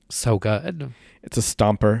 It's so good. It's a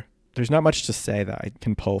stomper. There's not much to say that I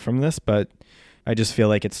can pull from this, but I just feel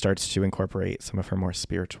like it starts to incorporate some of her more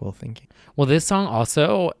spiritual thinking. Well, this song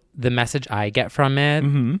also, the message I get from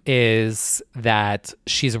it is that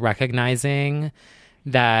she's recognizing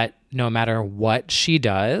that no matter what she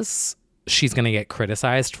does, she's going to get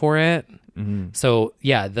criticized for it. So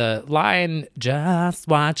yeah, the line, just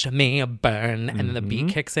watch me burn, and then the beat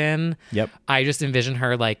kicks in. Yep. I just envision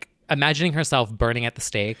her like imagining herself burning at the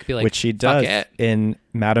stake, be like, which she fuck does it. in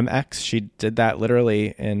Madam X. She did that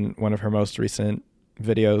literally in one of her most recent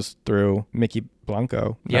videos through Mickey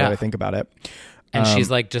Blanco. Now that I think about it. And she's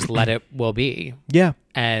like, just let it will be. Yeah.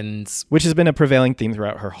 And which has been a prevailing theme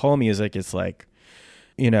throughout her whole music. Is like,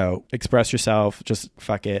 you know, express yourself, just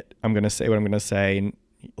fuck it. I'm going to say what I'm going to say,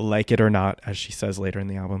 like it or not, as she says later in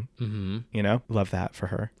the album. You know, love that for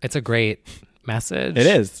her. It's a great message. It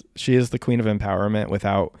is. She is the queen of empowerment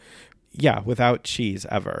without cheese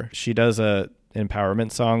ever. She does a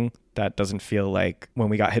empowerment song that doesn't feel like when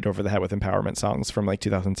we got hit over the head with empowerment songs from like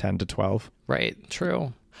 2010 to 12. Right.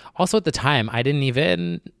 True. Also at the time,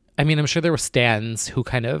 I'm sure there were stans who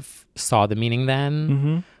kind of saw the meaning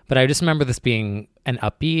then, but I just remember this being an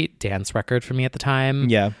upbeat dance record for me at the time.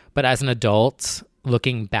 Yeah. But as an adult,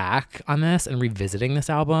 looking back on this and revisiting this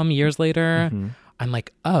album years later, I'm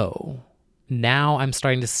like, oh, now I'm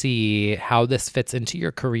starting to see how this fits into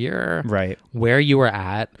your career, right? Where you were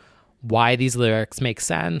at, why these lyrics make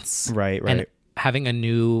sense, right? And having a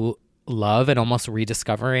new love and almost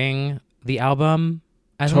rediscovering the album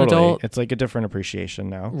as an adult. It's like a different appreciation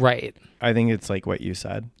now. Right. I think it's like what you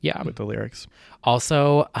said. Yeah. With the lyrics.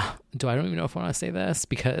 Also, I don't even know if I want to say this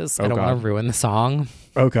because I don't want to ruin the song.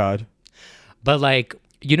 Oh God. But like,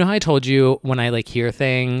 you know how I told you when I like hear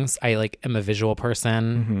things, I like am a visual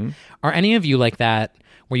person. Are any of you like that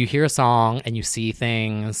where you hear a song and you see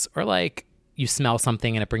things, or like you smell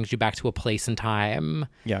something and it brings you back to a place and time?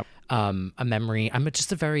 Yeah. A memory. I'm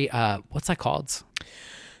just a very, what's that called?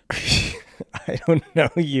 I don't know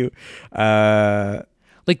you.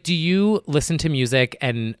 Like, do you listen to music?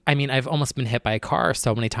 And I mean, I've almost been hit by a car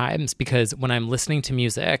so many times because when I'm listening to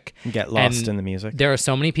music, you get lost in the music. There are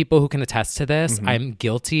so many people who can attest to this. I'm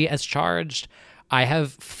guilty as charged. I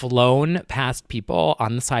have flown past people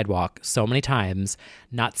on the sidewalk so many times,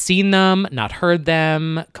 not seen them, not heard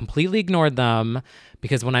them, completely ignored them,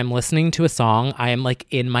 because when I'm listening to a song, I am like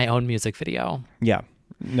in my own music video. Yeah.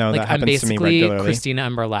 No, like that happens I'm basically to me regularly. Christina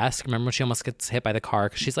in Burlesque. Remember when she almost gets hit by the car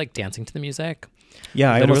because she's like dancing to the music?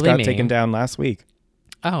 Yeah, I almost got taken down last week.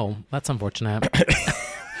 Oh, that's unfortunate.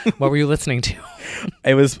 What were you listening to?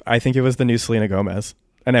 I think it was the new Selena Gomez.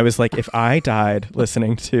 And I was like, if I died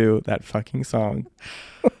listening to that fucking song.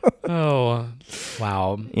 Oh,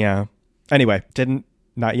 wow. Yeah. Anyway,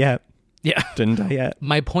 not yet. Yeah. Didn't die yet.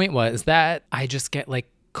 My point was that I just get like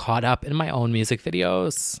caught up in my own music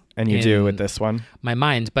videos. And you do with this one? My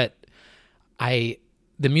mind. But the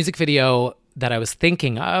music video that I was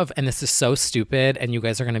thinking of, and this is so stupid, and you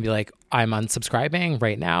guys are going to be like, I'm unsubscribing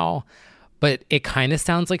right now. But it kind of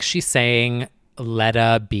sounds like she's saying, let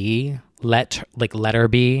her be. Let her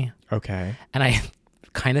be. Okay. And I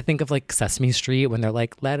kind of think of like Sesame Street when they're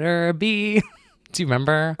like, let her be. Do you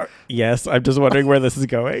remember? Yes. I'm just wondering where this is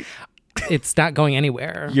going. It's not going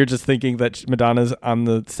anywhere. You're just thinking that Madonna's on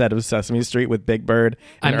the set of Sesame Street with Big Bird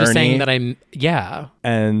and I'm just Ernie, saying that yeah.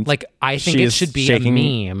 And like, I think it should be a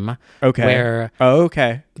meme. Okay. Where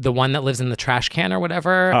the one that lives in the trash can or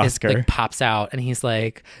whatever Oscar. is like pops out and he's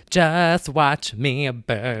like, just watch me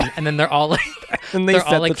burn. And then they're all like, and they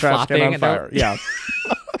set the trash can on fire. Yeah.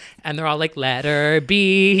 And they're all like, let her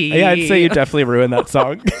be. Yeah, I'd say you definitely ruined that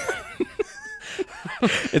song.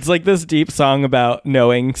 It's like this deep song about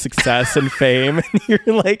knowing success and fame. And you're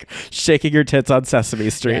like shaking your tits on Sesame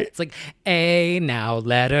Street. Yeah, it's like, A, now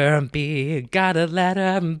let her be. Gotta let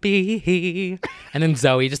her be. And then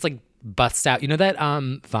Zoe just like busts out. You know that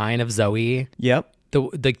Vine of Zoe? Yep.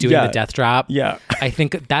 Like doing the death drop? Yeah. I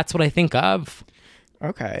think that's what I think of.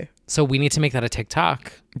 Okay. So we need to make that a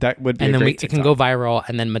TikTok. That would be and a then great it can go viral.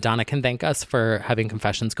 And then Madonna can thank us for having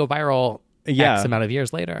Confessions go viral X amount of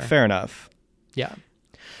years later. Fair enough. Yeah.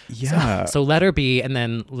 Yeah. So let her be, and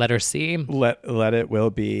then let her see. Let it will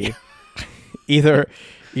be. either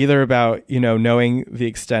about, knowing the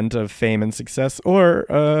extent of fame and success, or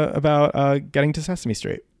about getting to Sesame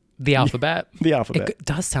Street. The alphabet. The alphabet. It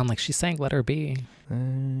does sound like she's saying let her be.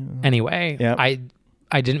 Anyway, yeah.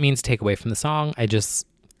 I didn't mean to take away from the song. I just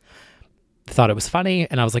thought it was funny,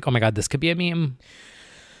 and I was like, oh my God, this could be a meme.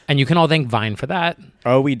 And you can all thank Vine for that.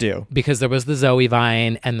 Oh, we do. Because there was the Zoe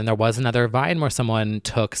Vine, and then there was another Vine where someone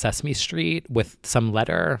took Sesame Street with some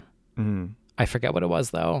letter. I forget what it was,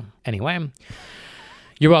 though. Anyway,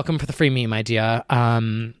 you're welcome for the free meme idea.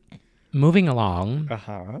 Moving along,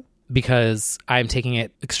 because I'm taking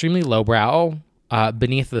it extremely lowbrow,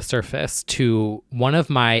 beneath the surface, to one of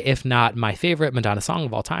my, if not my favorite Madonna song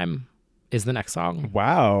of all time, is the next song.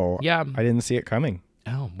 Wow. Yeah. I didn't see it coming.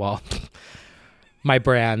 Oh, well... my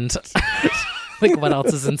brand. Like, what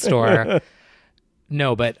else is in store?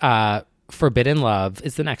 No, but Forbidden Love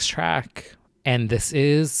is the next track. And this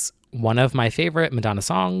is one of my favorite Madonna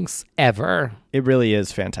songs ever. It really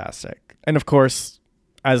is fantastic. And of course,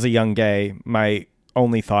 as a young gay, my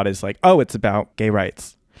only thought is like, oh, it's about gay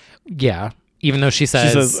rights. Yeah. Even though she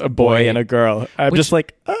says a boy and a girl. I'm just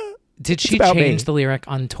like, did she change the lyric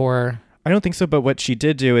on tour? I don't think so, but what she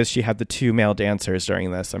did do is she had the 2 male dancers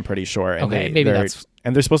during this, I'm pretty sure. And maybe that's...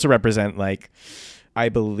 And they're supposed to represent, like, I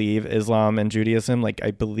believe Islam and Judaism. Like,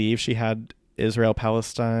 I believe she had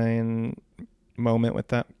Israel-Palestine moment with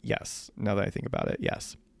that. Yes, now that I think about it,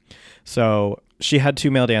 yes. So she had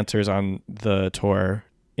 2 male dancers on the tour,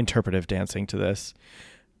 interpretive dancing to this.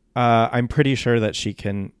 I'm pretty sure that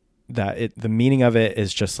the meaning of it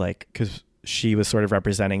is just like, because she was sort of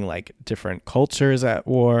representing like different cultures at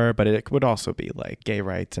war, but it would also be like gay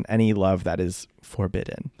rights and any love that is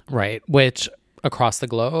forbidden. Right. Which across the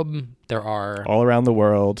globe, there are all around the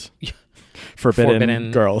world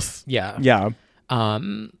forbidden girls. Yeah. Yeah.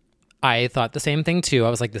 I thought the same thing too. I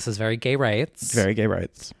was like, this is very gay rights. Very gay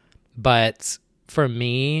rights. But for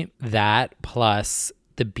me, that plus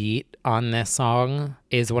the beat on this song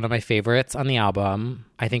is one of my favorites on the album.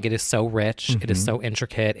 I think it is so rich. Mm-hmm. It is so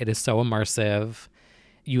intricate. It is so immersive.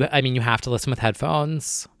 You have to listen with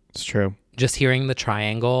headphones. It's true. Just hearing the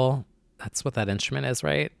triangle, that's what that instrument is,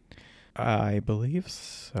 right? I believe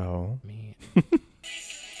so.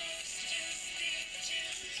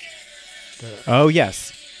 Oh,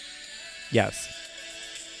 yes. Yes.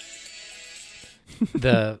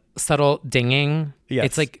 The subtle dinging. Yes,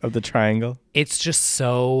 it's like of the triangle. It's just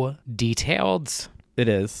so detailed. It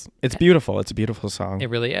is. It's beautiful. It's a beautiful song. It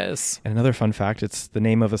really is. And another fun fact, it's the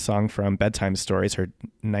name of a song from Bedtime Stories, her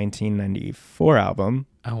 1994 album.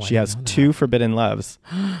 Oh, she has 2 forbidden loves.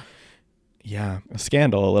 Yeah, a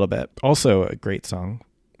scandal a little bit. Also a great song,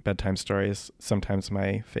 Bedtime Stories, sometimes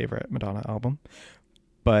my favorite Madonna album.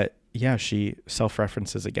 But yeah, she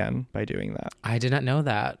self-references again by doing that. I did not know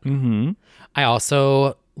that. Mm-hmm. I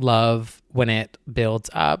also love when it builds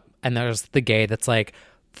up and there's the gay that's like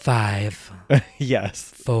 5. Yes.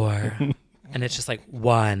 4. And it's just like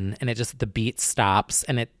 1. And the beat stops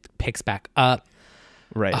and it picks back up.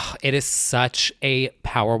 Right. Ugh, it is such a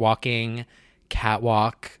power walking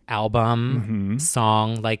catwalk album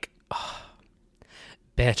song. Like,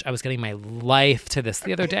 bitch, I was getting my life to this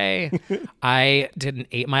the other day. I did an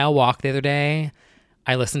 8-mile walk the other day.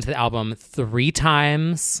 I listened to the album 3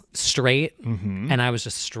 times straight, and I was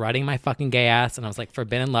just strutting my fucking gay ass, and I was like,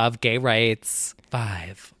 forbidden love, gay rights.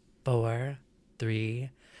 5, 4, 3,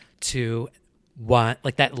 2, 1.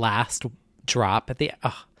 Like that last drop at the...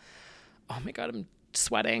 Oh my God, I'm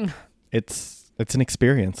sweating. It's an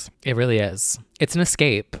experience. It really is. It's an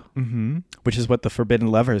escape. Mm-hmm. Which is what the forbidden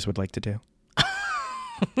lovers would like to do.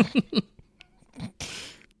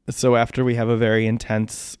 So after we have a very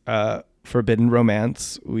intense forbidden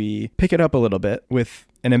romance, we pick it up a little bit with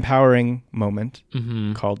an empowering moment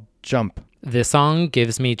called Jump. This song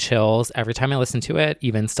gives me chills every time I listen to it,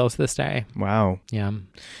 even still to this day. Wow. Yeah.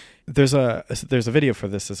 There's a video for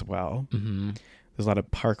this as well. Mm-hmm. There's a lot of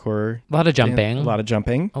parkour. A lot of jumping. A lot of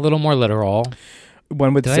jumping. A little more literal.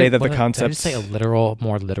 one would say that the Did I concept, just say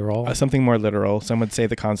more literal? something more literal. Some would say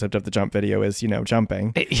the concept of the jump video is,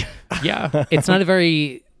 jumping. Yeah. It's not a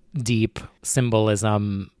very deep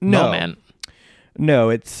symbolism moment. No,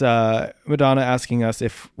 it's Madonna asking us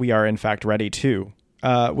if we are in fact ready to,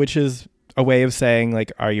 which is a way of saying,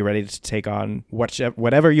 like, are you ready to take on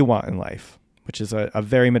whatever you want in life? Which is a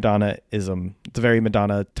very Madonna-ism. It's a very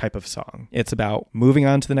Madonna type of song. It's about moving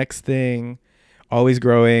on to the next thing, always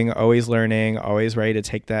growing, always learning, always ready to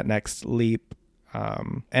take that next leap.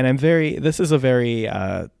 And this is a very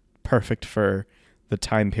perfect for the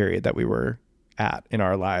time period that we were at in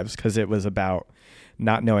our lives, because it was about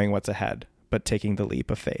not knowing what's ahead, but taking the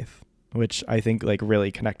leap of faith, which I think like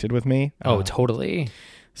really connected with me. Oh, totally.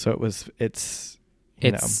 So it's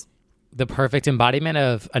the perfect embodiment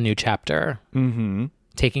of a new chapter. Mm-hmm.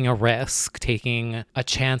 Taking a risk, taking a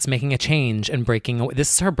chance, making a change, and breaking away.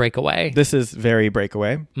 This is her breakaway. This is very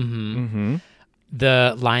breakaway. Mm-hmm. Mm-hmm.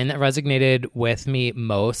 The line that resonated with me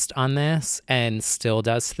most on this, and still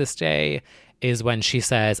does to this day, is when she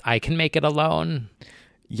says, "I can make it alone."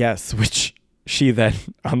 Yes, which she then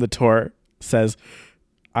on the tour says,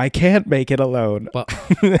 "I can't make it alone." Well,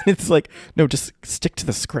 it's like, no, just stick to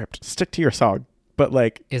the script, stick to your song. But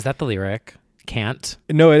like, is that the lyric? Can't?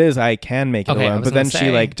 No, it is, "I can make it Okay, alone." But then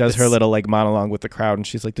she like does her little like monologue with the crowd, and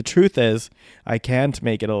she's like, "The truth is, I can't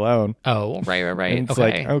make it alone." Oh, right. And it's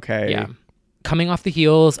okay. like, okay. Yeah. Coming off the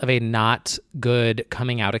heels of a not good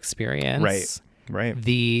coming out experience. Right.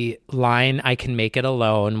 The line, "I can make it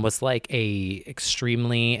alone," was like a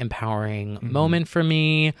extremely empowering moment for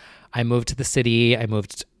me. I moved to the city. I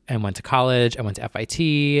moved and went to college. I went to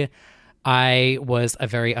FIT. I was a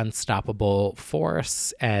very unstoppable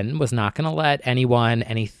force and was not going to let anyone,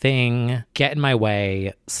 anything get in my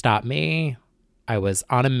way, stop me. I was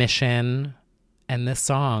on a mission, and this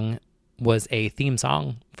song was a theme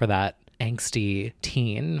song for that angsty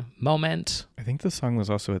teen moment. I think the song was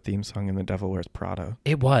also a theme song in The Devil Wears Prada.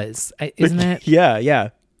 It was, isn't it? Yeah.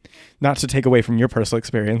 Not to take away from your personal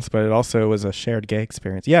experience, but it also was a shared gay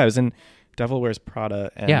experience. Yeah, it was in Devil Wears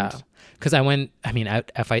Prada. And yeah, because I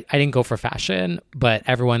didn't go for fashion, but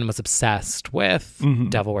everyone was obsessed with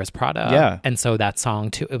Devil Wears Prada. Yeah. And so that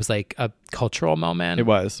song too, it was like a cultural moment. It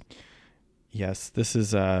was. Yes, this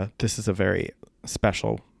is a very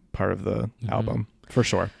special part of the album, for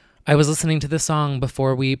sure. I was listening to this song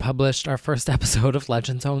before we published our first episode of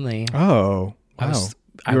Legends Only. Oh, wow.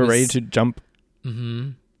 You were ready to jump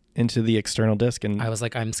Mm-hmm. into the external disc, and I was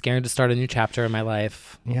like, I'm scared to start a new chapter in my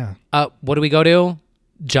life. Yeah. What do we go to?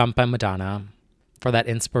 Jump by Madonna for that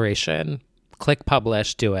inspiration. Click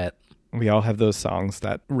publish, do it. We all have those songs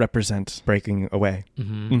that represent breaking away.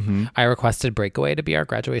 I requested Breakaway to be our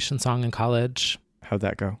graduation song in college. How'd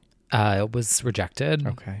that go? It was rejected.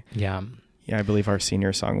 Okay. Yeah. Yeah, I believe our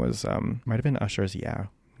senior song was, might have been Usher's Yeah.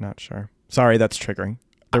 Not sure. Sorry, that's triggering.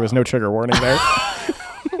 There was no trigger warning there.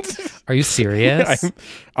 Are you serious?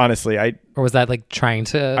 Honestly, or was that like trying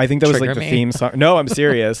to I think that was like the me? theme song. No, I'm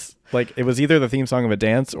serious. Like it was either the theme song of a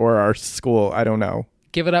dance or our school. I don't know.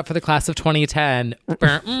 Give it up for the class of 2010.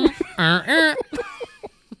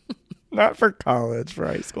 Not for college, for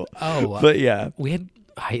high school. Oh. But yeah. We had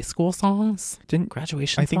high school songs?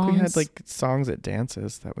 Graduation I think songs? we had like songs at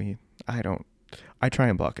dances that I try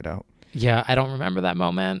and block it out. Yeah, I don't remember that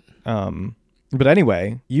moment. But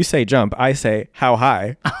anyway, you say jump, I say how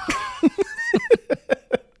high.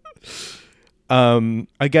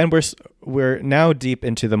 Again, we're now deep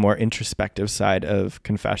into the more introspective side of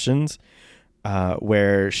Confessions,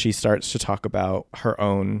 where she starts to talk about her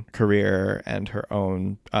own career and her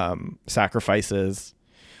own sacrifices.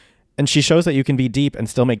 And she shows that you can be deep and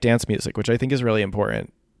still make dance music, which I think is really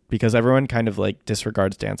important, because everyone kind of like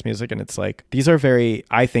disregards dance music, and it's like, these are very,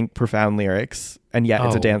 I think, profound lyrics, and yet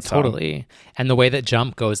it's a dance song. Totally. And the way that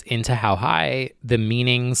Jump goes into How High, the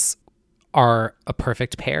meanings are a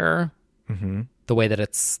perfect pair. Mm-hmm. The way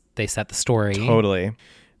that they set the story. Totally.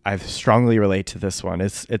 I strongly relate to this one.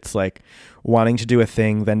 It's like wanting to do a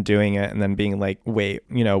thing, then doing it, and then being like, wait,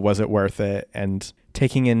 was it worth it? And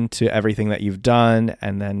taking into everything that you've done,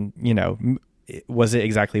 and then, was it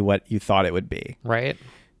exactly what you thought it would be? Right.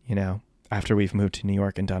 After we've moved to New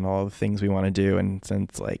York and done all the things we want to do, and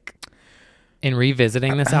since like... In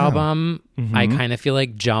revisiting this album, I kind of feel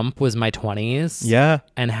like Jump was my 20s. Yeah.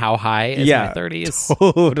 And How High is my 30s.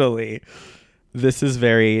 Totally. This is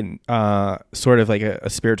very sort of like a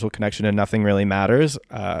spiritual connection to Nothing Really Matters.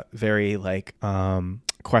 Very like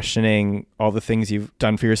questioning all the things you've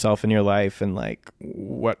done for yourself in your life, and like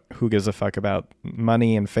who gives a fuck about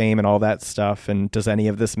money and fame and all that stuff, and does any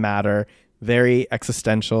of this matter? Very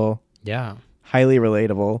existential. Yeah. highly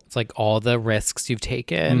relatable. It's like all the risks you've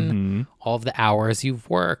taken, all of the hours you've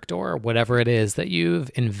worked, or whatever it is that you've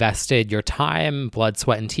invested your time, blood,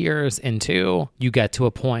 sweat, and tears into. You get to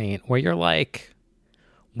a point where you're like,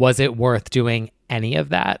 was it worth doing any of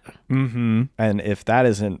that? And if that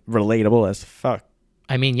isn't relatable as fuck,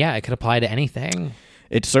 I mean, yeah, it could apply to anything.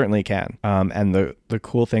 it certainly can. And the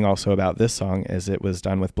cool thing also about this song is it was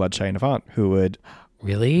done with Bloodshy and Avant, who would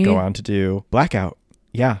Really go on to do Blackout.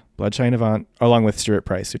 Yeah, Bloodshy and Avant, along with Stuart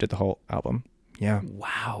Price, who did the whole album. Yeah.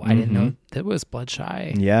 Wow, I didn't know that was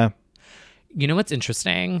Bloodshy. Yeah. You know what's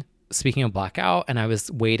interesting? Speaking of Blackout, and I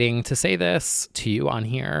was waiting to say this to you on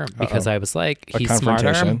here because I was like, A he's smarter.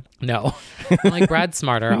 confrontation. No, I'm like, Brad's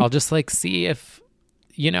smarter. I'll just like see if,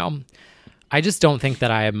 I just don't think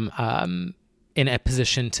that I'm in a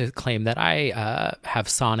position to claim that I have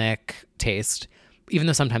sonic taste, even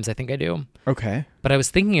though sometimes I think I do. Okay. But I was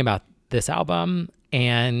thinking about this album,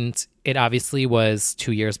 and it obviously was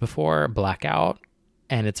 2 years before Blackout,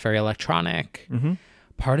 and it's very electronic.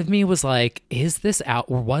 Part of me was like, was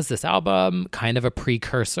this album kind of a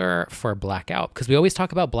precursor for Blackout? Because we always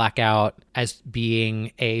talk about Blackout as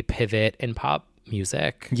being a pivot in pop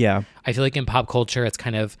music. Yeah. I feel like in pop culture, it's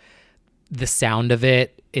kind of the sound of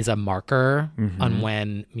it is a marker on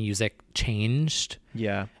when music changed.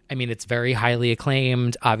 Yeah. I mean, it's very highly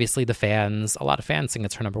acclaimed. Obviously, a lot of fans think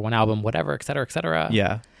it's her number one album, whatever, et cetera, et cetera.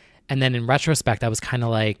 Yeah. And then in retrospect, I was kind of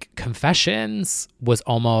like, Confessions was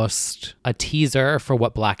almost a teaser for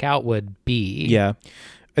what Blackout would be. Yeah.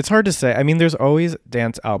 It's hard to say. I mean, there's always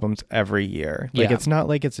dance albums every year. Like, Yeah. it's not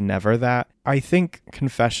like it's never that. I think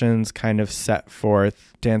Confessions kind of set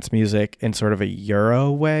forth dance music in sort of a Euro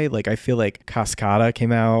way. Like, I feel like Cascada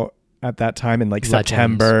came out at that time in like Legend.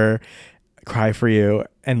 September, Cry For You.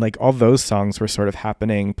 And like all those songs were sort of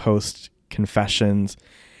happening post Confessions.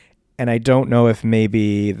 And I don't know if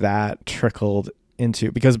maybe that trickled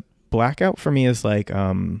into, because Blackout for me is like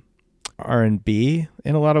R&B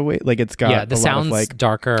in a lot of ways. Like it's got the a lot sounds of like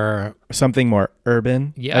darker. something more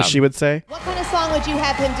urban, as she would say. What kind of song would you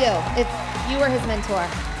have him do if you were his mentor?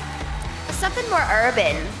 Something more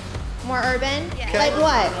urban. More urban? Yeah. Like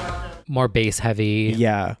what? More bass heavy.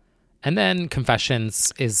 Yeah. And then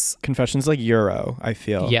Confessions is, Confessions like Euro, I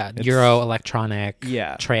feel. It's- Euro, electronic,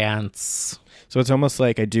 Yeah. trance. So it's almost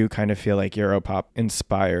like I do kind of feel like Europop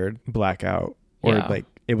inspired Blackout. Or Yeah. like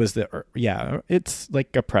it was it's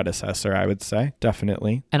like a predecessor, I would say.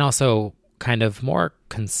 Definitely. And also kind of more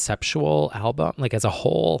conceptual album, like as a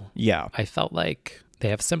whole. Yeah. I felt like they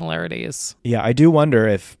have similarities. Yeah, I do wonder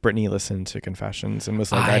if Britney listened to Confessions and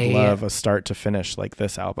was like, I'd I- love a start to finish like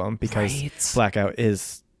this album, because Right. Blackout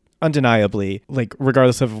is undeniably, like,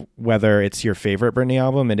 regardless of whether it's your favorite Britney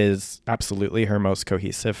album, it is absolutely her most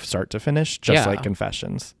cohesive start to finish, just Yeah. like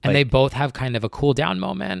Confessions. And Like, they both have kind of a cool down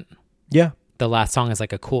moment. yeah, The last song is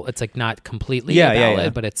like it's like not completely Yeah, a yeah, ballad, yeah.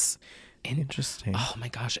 but it's interesting. oh my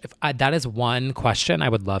gosh. That is one question I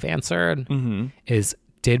would love answered Mm-hmm. is,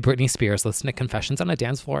 did Britney Spears listen to Confessions on a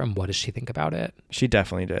dance floor, and what does she think about it? She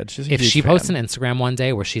definitely did. She's a If huge she fan. posts an Instagram one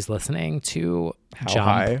day where she's listening to How Jump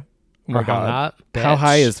High? Oh or my Hung God. Up, How bitch,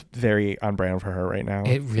 High is very on brand for her right now.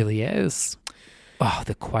 it really is. Oh,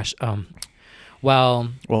 the question. Well,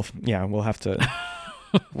 Well, yeah, we'll have to.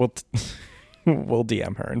 we'll we'll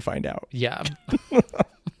DM her and find out. yeah.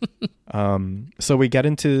 So we get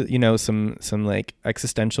into, some like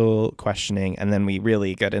existential questioning, and then we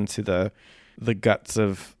really get into the guts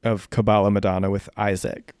of Kabbalah Madonna with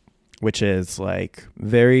Isaac, which is like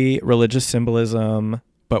very religious symbolism,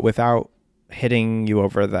 but without hitting you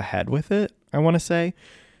over the head with it. I want to say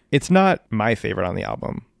it's not my favorite on the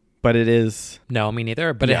album, but it is. No, me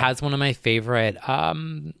neither. But it Yeah. has one of my favorite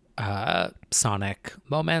Sonic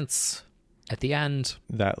moments at the end.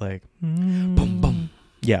 That like, Boom, boom.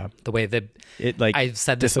 yeah, The way that it like I've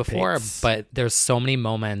said this before, dissipates. but there's so many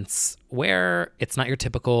moments where it's not your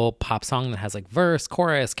typical pop song that has like verse,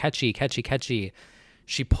 chorus, catchy, catchy, catchy.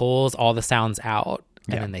 She pulls all the sounds out,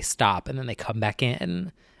 and Yeah. then they stop, and then they come back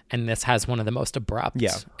in. And this has one of the most abrupt.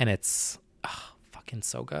 Yeah. And it's fucking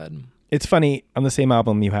so good. It's funny, on the same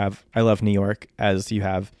album you have I Love New York as you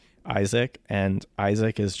have Isaac, and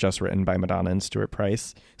Isaac is just written by Madonna and Stuart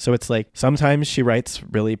Price. So it's like sometimes she writes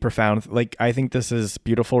really profound, like I think this is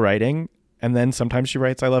beautiful writing, and then sometimes she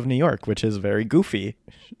writes I Love New York, which is very goofy.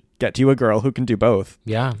 Get you a girl who can do both.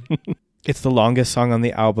 Yeah. It's the longest song on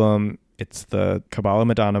the album. It's the Kabbalah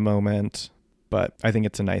Madonna moment, but I think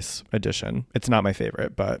it's a nice addition. It's not my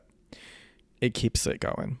favorite, but it keeps it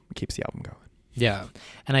going. It keeps the album going. Yeah.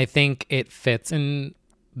 And I think it fits in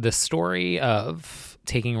the story of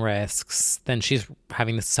taking risks. Then she's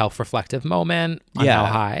having this self-reflective moment on Yeah.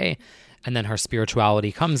 How High. and then her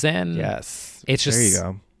spirituality comes in. Yes. It's just there you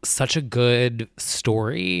go. Such a good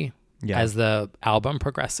story Yeah. as the album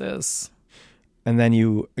progresses. And then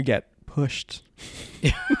you get pushed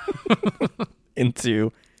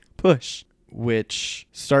into Push, which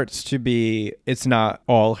starts to be, it's not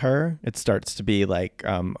all her. It starts to be like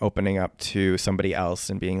opening up to somebody else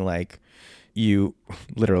and being like, you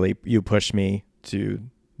push me to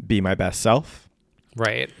be my best self.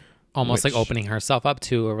 Right. Almost like opening herself up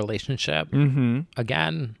to a relationship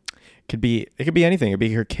again. It could be anything. It could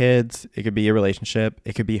be her kids. It could be a relationship.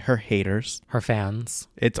 It could be her haters. Her fans.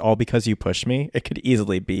 It's all because you push me. It could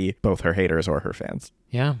easily be both her haters or her fans.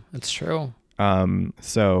 Yeah, it's true.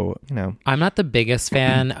 So, you know. I'm not the biggest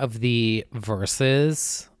fan of the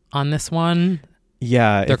verses on this one.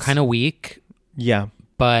 Yeah. They're kind of weak. Yeah.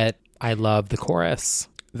 But I love the chorus.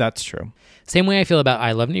 That's true. Same way I feel about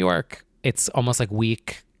I Love New York. It's almost like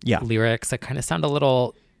weak lyrics that kind of sound a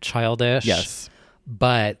little childish. Yes.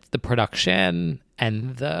 But the production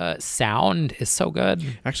and the sound is so good.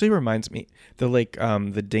 Actually reminds me,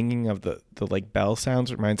 the dinging of the like bell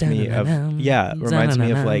sounds reminds me of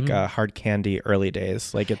like Hard Candy early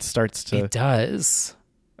days. Like it starts to. It does.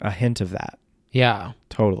 A hint of that. Yeah.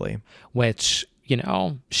 Totally. Which, you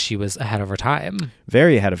know, she was ahead of her time.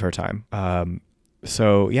 Very ahead of her time.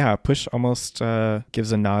 So yeah, Push almost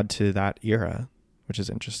gives a nod to that era, which is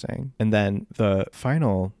interesting. And then the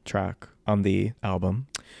final track on the album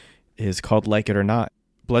is called Like It or Not.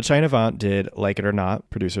 Bloodshy and Avant did Like It or Not,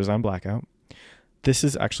 producers on Blackout. This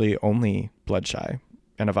is actually only Bloodshy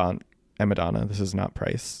and Avant and Madonna. This is not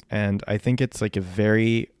Price. And I think it's like a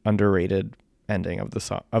very underrated ending of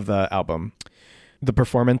the album. The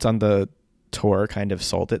performance on the tour kind of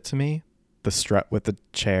sold it to me. The strut with the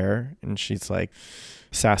chair, and she's like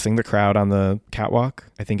sassing the crowd on the catwalk.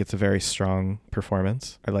 I think it's a very strong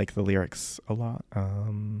performance. I like the lyrics a lot.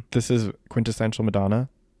 This is quintessential Madonna.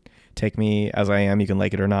 Take me as I am, you can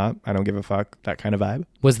like it or not. I don't give a fuck. That kind of vibe.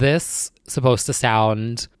 Was this supposed to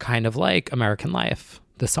sound kind of like American Life,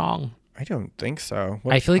 the song? I don't think so.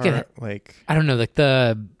 I feel like I don't know, like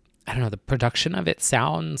the production of it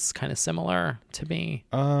sounds kind of similar to me.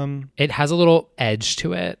 It has a little edge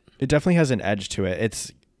to it. It definitely has an edge to it.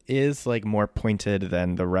 It is like more pointed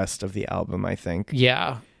than the rest of the album, I think.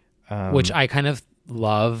 Yeah. Which I kind of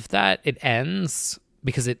love that it ends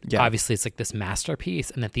because obviously it's like this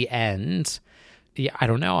masterpiece. And at the end, I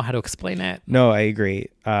don't know how to explain it. No, I agree.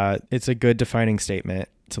 It's a good defining statement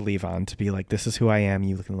to leave on, to be like, this is who I am.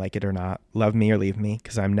 You can like it or not. Love me or leave me,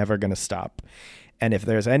 because I'm never going to stop. And if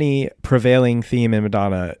there's any prevailing theme in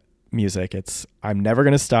Madonna music, it's I'm never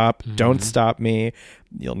going to stop. Don't stop me.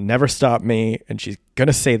 You'll never stop me. And she's going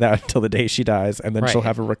to say that until the day she dies. And then she'll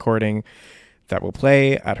have a recording that will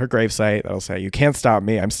play at her gravesite that'll say, you can't stop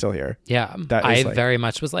me. I'm still here. Yeah. I very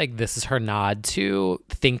much was like, this is her nod to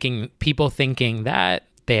people thinking that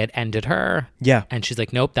they had ended her. Yeah. And she's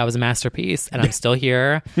like, nope, that was a masterpiece. And I'm still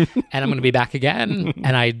here. And I'm going to be back again.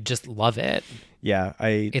 And I just love it. Yeah,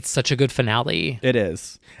 it's such a good finale. It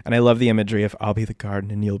is. And I love the imagery of I'll be the garden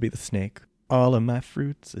and you'll be the snake. All of my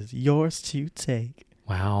fruits is yours to take.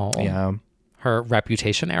 Wow. Yeah. Her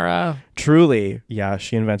Reputation era. Truly. Yeah,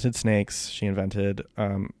 she invented snakes. She invented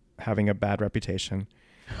having a bad reputation.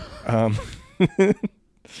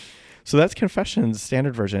 So that's Confessions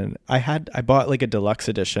standard version. I bought like a deluxe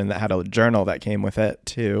edition that had a journal that came with it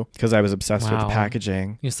too, because I was obsessed with the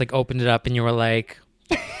packaging. You just like opened it up and you were like,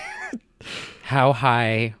 how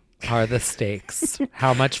high are the stakes?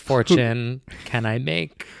 How much fortune can I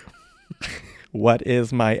make? What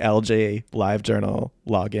is my LJ Live Journal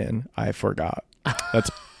login? I forgot. That's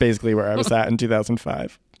basically where I was at in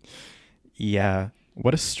 2005. Yeah.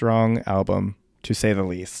 What a strong album, to say the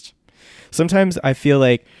least. Sometimes I feel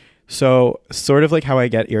like, so sort of like how I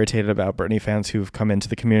get irritated about Britney fans who've come into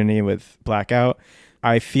the community with Blackout,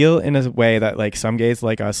 I feel in a way that like some gays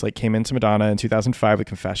like us like came into Madonna in 2005 with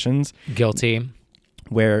Confessions. Guilty.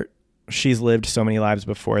 Where she's lived so many lives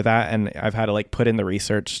before that, and I've had to like put in the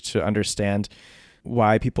research to understand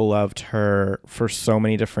why people loved her for so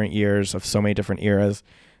many different years of so many different eras.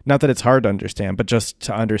 Not that it's hard to understand, but just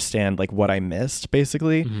to understand like what I missed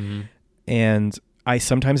basically. Mm-hmm. And I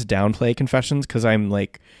sometimes downplay Confessions because I'm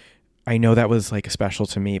like, I know that was like special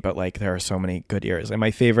to me, but like there are so many good eras, and my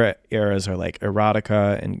favorite eras are like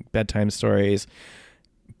erotica and bedtime stories.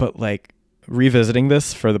 But like revisiting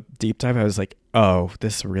this for the deep dive, I was like, oh,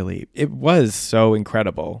 it was so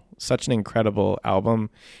incredible. Such an incredible album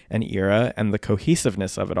and era, and the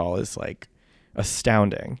cohesiveness of it all is like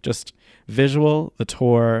astounding. Just visual, the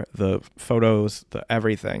tour, the photos, the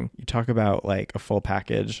everything. You talk about like a full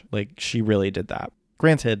package. Like she really did that.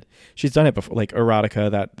 granted, she's done it before, like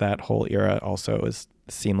Erotica, that whole era also is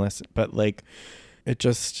seamless, but like it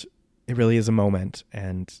really is a moment,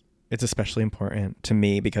 and it's especially important to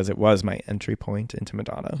me because it was my entry point into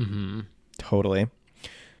Madonna. Totally.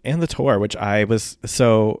 And the tour, which I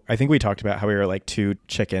think we talked about how we were like too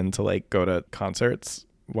chicken to like go to concerts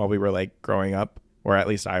while we were like growing up, or at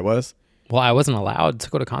least I was. Well, I wasn't allowed to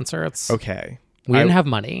go to concerts. Okay. We didn't have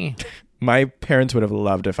money. My parents would have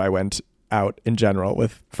loved if I went out in general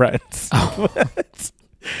with friends. Oh.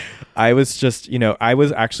 I was just, I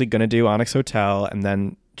was actually going to do Onyx Hotel, and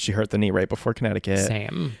then she hurt the knee right before Connecticut.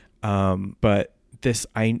 Same. But this,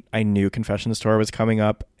 I knew Confessions Tour was coming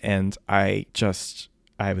up, and I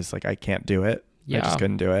was like, I can't do it. Yeah. I just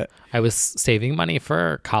couldn't do it. I was saving money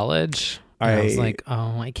for college. I was like,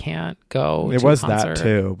 oh, I can't go. It was that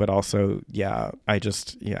too, but also, I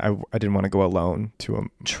didn't want to go alone to a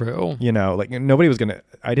true. Like nobody was gonna.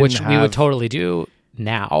 We would totally do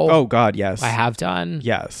now. Oh God, yes, I have done.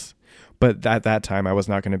 Yes, but at that time, I was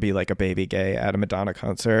not going to be like a baby gay at a Madonna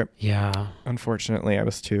concert. Yeah, unfortunately, I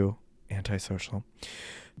was too antisocial.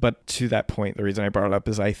 But to that point, the reason I brought it up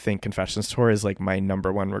is I think Confessions Tour is like my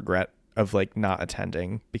number one regret of like not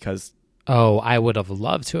attending, because. Oh, I would have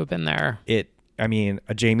loved to have been there. A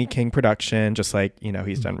Jamie King production, just like,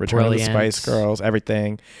 he's done Return of the Spice Girls,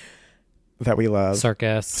 everything that we love.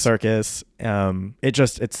 Circus.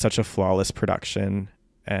 It's such a flawless production,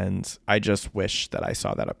 and I just wish that I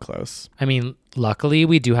saw that up close. Luckily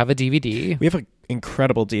we do have a DVD. We have an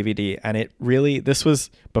incredible DVD, and this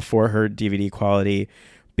was before her DVD quality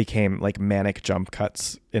became like manic jump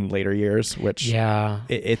cuts in later years, which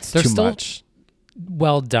it's too much.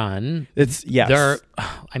 Well done. It's yes.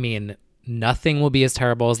 Nothing will be as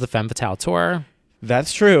terrible as the Femme Fatale tour.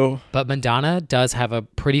 That's true. But Madonna does have a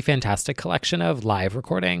pretty fantastic collection of live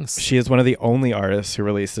recordings. She is one of the only artists who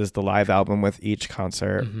releases the live album with each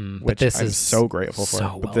concert, which I'm so grateful for.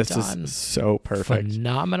 So well done. Is so perfect.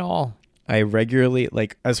 Phenomenal. I regularly,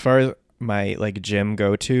 like, as far as my like gym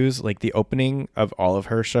go-tos, like the opening of all of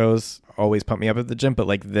her shows always pump me up at the gym, but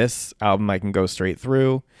like this album I can go straight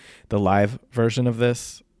through. The live version of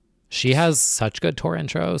this, she has such good tour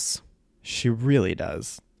intros. She really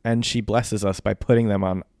does, and she blesses us by putting them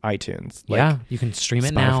on iTunes. Like you can stream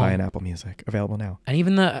it now. Spotify and Apple Music, available now. And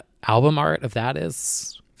even the album art of that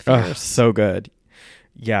is fierce. So good.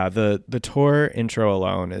 Yeah, the tour intro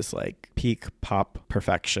alone is like peak pop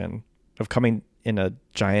perfection of coming in a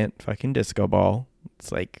giant fucking disco ball.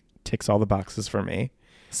 It's like ticks all the boxes for me.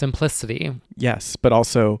 Simplicity. Yes, but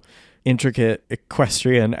also intricate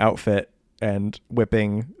equestrian outfit and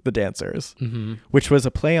whipping the dancers, which was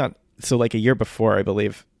a play on. So like a year before, I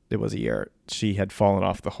believe it was a year, she had fallen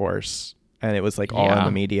off the horse, and it was like all in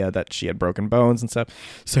the media that she had broken bones and stuff.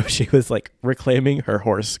 So she was like reclaiming her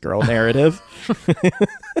horse girl narrative.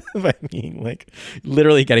 Like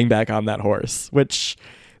literally getting back on that horse, which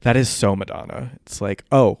that is so Madonna. It's like,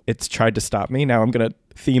 oh, it's tried to stop me. Now I'm going to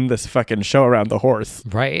theme this fucking show around the horse.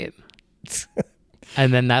 Right.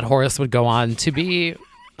 And then that horse would go on to be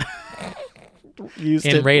used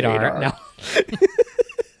in Radar. No.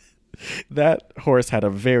 That horse had a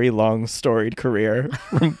very long storied career,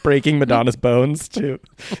 from breaking Madonna's bones to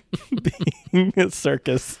being a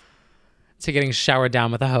circus. To getting showered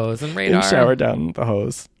down with a hose in Radar. Showered down with a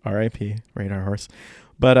hose. R.I.P. Radar horse.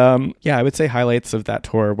 But I would say highlights of that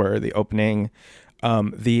tour were the opening.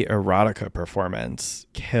 The Erotica performance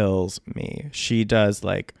kills me. She does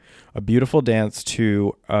like a beautiful dance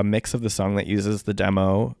to a mix of the song that uses the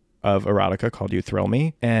demo of Erotica called You Thrill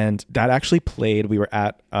Me. And that actually played. We were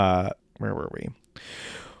at, where were we?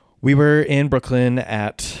 We were in Brooklyn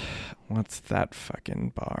at, what's that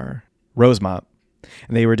fucking bar? Rosemont.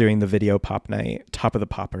 And they were doing the video pop night, Top of the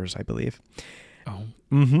Poppers, I believe. Oh.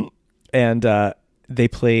 Mm-hmm. And they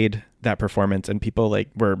played that performance, and people like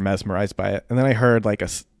were mesmerized by it. And then I heard like a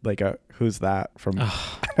who's that from? I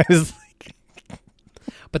was like,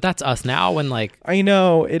 but that's us now. When like I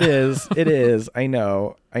know it is, I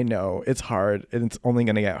know, it's hard, and it's only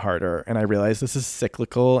going to get harder. And I realize this is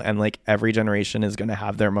cyclical, and like every generation is going to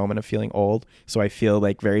have their moment of feeling old. So I feel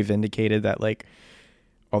like very vindicated that like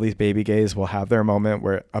all these baby gays will have their moment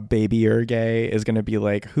where a babyer gay is going to be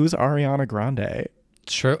like, who's Ariana Grande?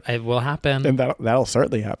 True, it will happen, and that'll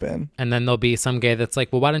certainly happen. And then there'll be some gay that's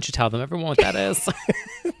like, well, why don't you tell them everyone what that is?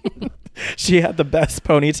 She had the best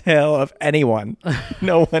ponytail of anyone.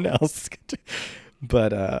 No one else could.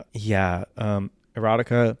 But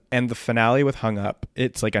Erotica, and the finale with Hung Up,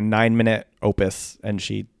 it's like a 9-minute opus, and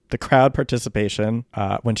the crowd participation,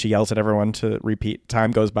 when she yells at everyone to repeat, time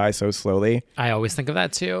goes by so slowly. I always think of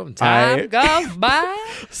that too. Time goes by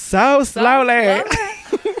so slowly.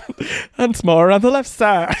 Once more on the left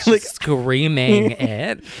side. Like screaming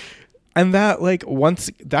it. And that, like,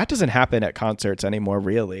 that doesn't happen at concerts anymore,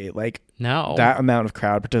 really. Like, no, that amount of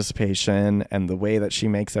crowd participation and the way that she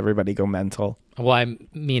makes everybody go mental. Well, I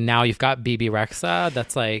mean, now you've got BB Rexa.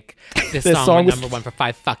 That's like, this This song song went was- number 1 for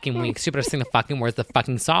 5 fucking weeks. You better sing the fucking words of the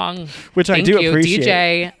fucking song. Which I Thank do you,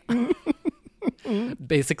 appreciate. DJ.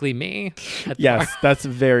 Basically me. at the Yes, bar. that's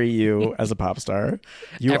very you as a pop star.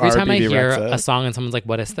 You Every are time I BB hear Rexa. a song and someone's like,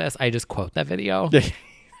 what is this? I just quote that video.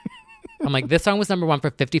 I'm like, this song was number 1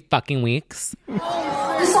 for 50 fucking weeks. This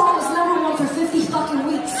song was number 1 for 50 fucking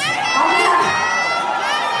weeks.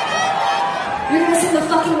 You're gonna sing the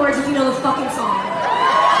fucking words if you know the fucking song.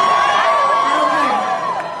 I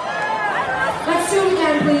don't care. Let's do it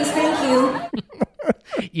again, please. Thank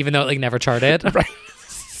you. Even though it like never charted. Right.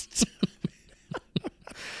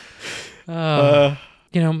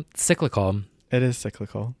 You know, cyclical. It is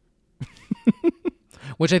cyclical.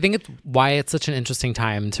 Which I think it's why it's such an interesting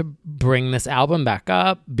time to bring this album back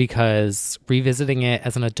up, because revisiting it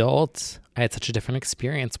as an adult, I had such a different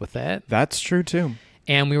experience with it. That's true too.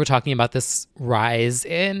 And we were talking about this rise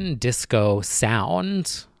in disco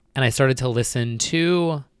sound, and I started to listen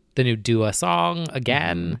to the new Dua song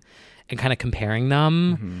again and kind of comparing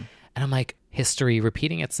them. And I'm like, history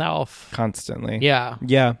repeating itself Constantly. Yeah.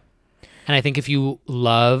 Yeah. And I think if you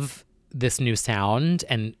love this new sound,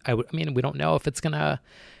 and I mean, we don't know if it's gonna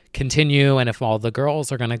continue and if all the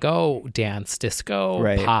girls are gonna go dance, disco,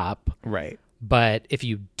 Right. pop. Right. But if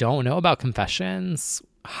you don't know about Confessions,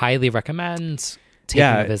 highly recommend taking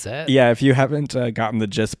a visit. Yeah, if you haven't gotten the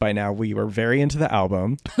gist by now, we were very into the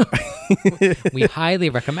album. We highly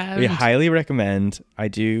recommend. We highly recommend. I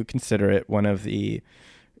do consider it one of the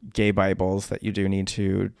gay Bibles that you do need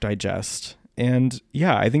to digest. And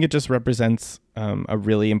yeah, I think it just represents a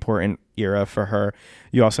really important era for her.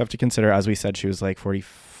 You also have to consider, as we said, she was like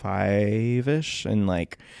 45-ish, and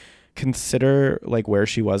like consider like where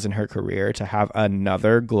she was in her career to have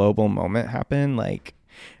another global moment happen. Like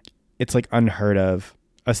it's like unheard of,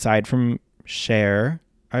 aside from Cher,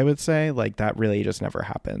 I would say. Like that really just never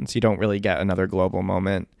happens. You don't really get another global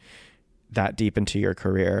moment that deep into your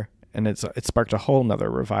career. And it sparked a whole nother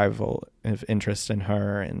revival of interest in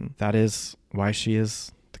her. And that is why she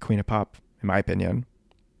is the queen of pop, in my opinion.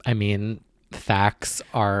 I mean, facts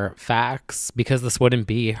are facts, because this wouldn't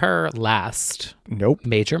be her last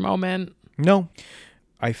major moment. No.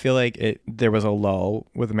 I feel like there was a lull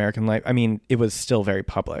with American Life. I mean, it was still very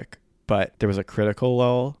public, but there was a critical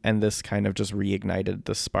lull, and this kind of just reignited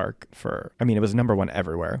the spark for, I mean, it was number 1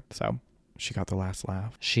 everywhere. So she got the last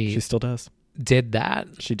laugh. She still does. Did that.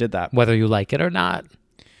 She did that. Whether you like it or not.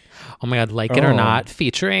 Oh my God, Like It or Not,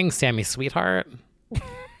 featuring Sammy Sweetheart.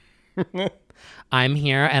 I'm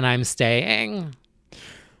here and I'm staying.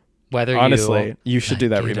 Whether Honestly, you should do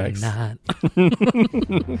that like it or remix. not.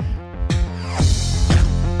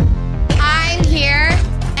 I'm here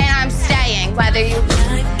and I'm staying, whether you. Who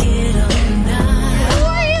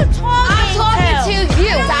are you talking I'm talking to you,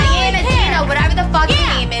 Diana, Dina, whatever the fuck your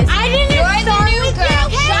name is. I didn't You're the new girl.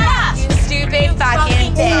 Shut up, you stupid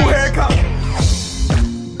fucking bitch.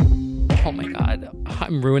 Oh my God.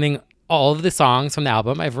 I'm ruining all of the songs from the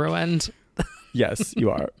album I've ruined. Yes, you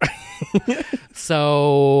are.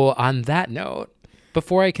 So on that note,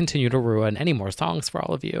 before I continue to ruin any more songs for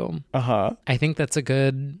all of you, I think that's a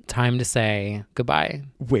good time to say goodbye.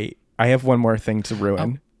 Wait, I have one more thing to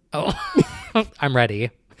ruin. Oh, I'm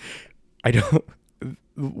ready. I don't.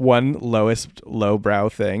 One lowbrow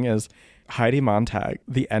thing is Heidi Montag.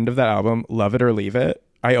 The end of that album, "Love It or Leave It,"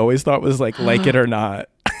 I always thought was like It or Not.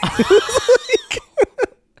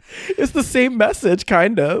 It's the same message,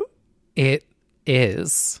 kind of. It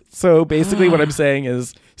is. So basically, what I'm saying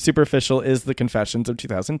is, Superficial is the Confessions of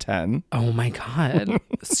 2010. Oh my God.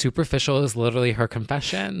 Superficial is literally her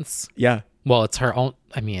Confessions. Yeah. Well, it's her own.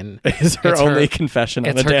 I mean, it's her only confession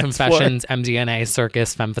on the dance It's her Confessions, MDNA,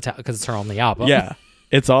 Circus, Femme Fatale, because it's her only album. Yeah.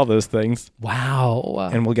 It's all those things. Wow.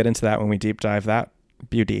 And we'll get into that when we deep dive that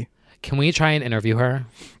beauty. Can we try and interview her?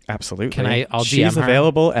 Absolutely. I'll DM She's her.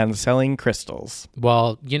 available and selling crystals.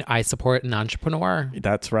 Well, you know, I support an entrepreneur.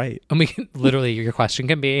 That's right. And we can literally, your question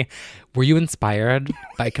can be, were you inspired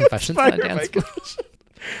by Confessions on the Dance Floor?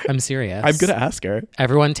 I'm serious. I'm going to ask her.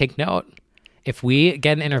 Everyone take note. If we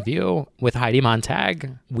get an interview with Heidi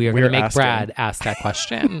Montag, we're going to make asking. Brad ask that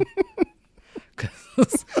question.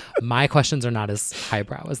 Because my questions are not as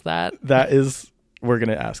highbrow as that. We're going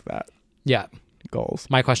to ask that. Yeah. Goals.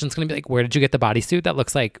 My question's going to be like, where did you get the bodysuit that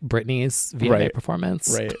looks like Britney's VMA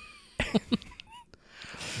performance? Right.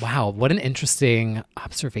 Wow, what an interesting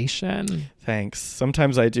observation. Thanks.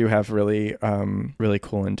 Sometimes I do have really, really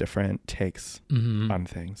cool and different takes on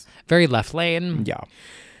things. Very left lane. Yeah.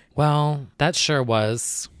 Well, that sure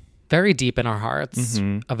was very deep in our hearts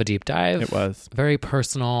of a deep dive. It was. Very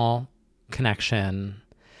personal connection.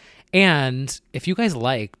 And if you guys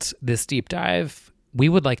liked this deep dive, we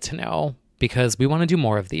would like to know, because we want to do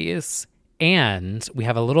more of these. And we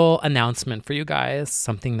have a little announcement for you guys,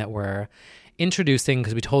 something that we're introducing,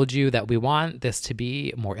 because we told you that we want this to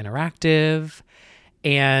be more interactive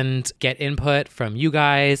and get input from you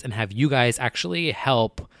guys and have you guys actually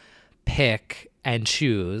help pick and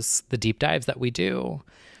choose the deep dives that we do.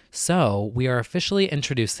 So we are officially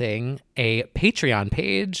introducing a Patreon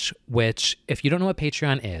page, which, if you don't know what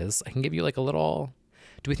Patreon is, I can give you like a little...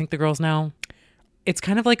 Do we think the girls know? It's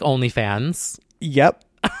kind of like OnlyFans. Yep.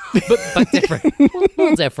 but different. A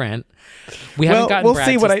little different. We haven't gotten we'll Brad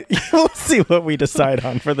see to... we'll see what we decide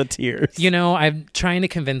on for the tiers. You know, I'm trying to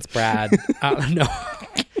convince Brad. No.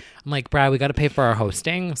 I'm like, Brad, we got to pay for our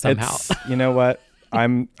hosting somehow. You know what?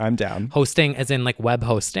 I'm down. Hosting as in like web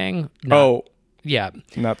hosting. Yeah.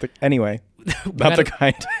 Anyway, not the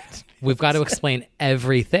kind. We've got to explain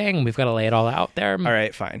everything. We've got to lay it all out there. All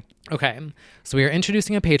right, fine. Okay. So we are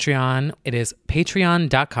introducing a Patreon. It is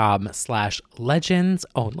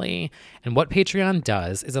patreon.com/legendsonly. And what Patreon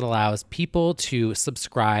does is it allows people to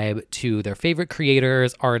subscribe to their favorite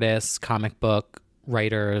creators, artists, comic book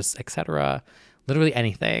writers, etc. Literally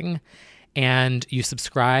anything. And you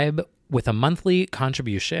subscribe with a monthly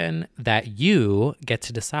contribution that you get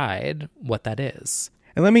to decide what that is.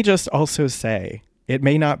 And let me just also say, it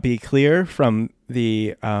may not be clear from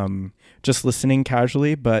the just listening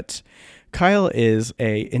casually, but Kyle is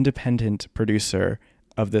a independent producer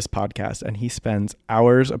of this podcast, and he spends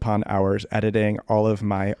hours upon hours editing all of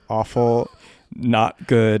my awful, not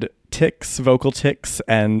good vocal tics,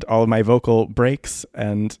 and all of my vocal breaks.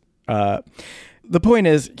 And the point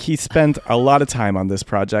is, he spent a lot of time on this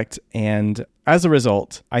project, and as a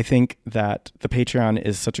result, I think that the Patreon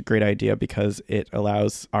is such a great idea because it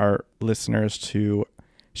allows our listeners to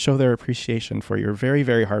show their appreciation for your very,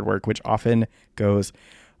 very hard work, which often goes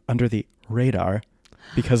under the radar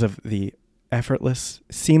because of the effortless,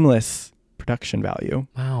 seamless production value.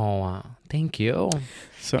 Wow. Thank you.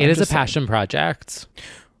 So it is a passion project.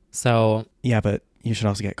 So yeah, but you should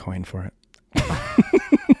also get coin for it.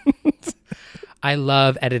 I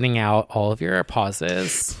love editing out all of your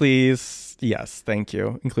pauses. Please. Yes. Thank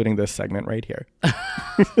you. Including this segment right here.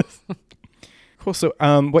 Cool. So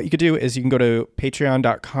what you could do is you can go to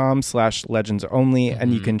patreon.com/legendsonly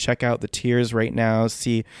and you can check out the tiers right now.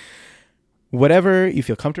 See whatever you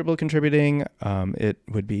feel comfortable contributing. It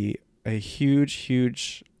would be a huge,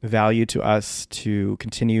 huge value to us to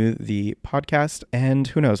continue the podcast. And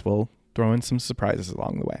who knows, we'll throw in some surprises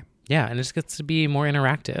along the way. Yeah, and it just gets to be more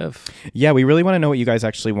interactive. Yeah, we really want to know what you guys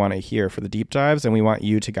actually want to hear for the deep dives, and we want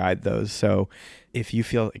you to guide those. So if you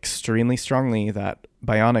feel extremely strongly that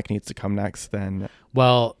Bionic needs to come next, then...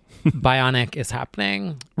 Well, Bionic is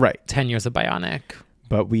happening. Right. 10 years of Bionic.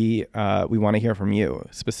 But we want to hear from you,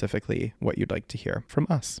 specifically what you'd like to hear from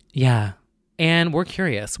us. Yeah. And we're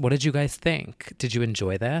curious, what did you guys think? Did you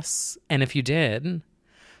enjoy this? And if you did,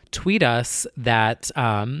 tweet us that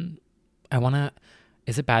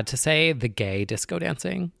is it bad to say the gay disco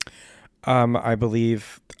dancing? I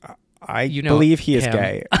believe he is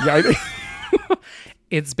gay. Yeah,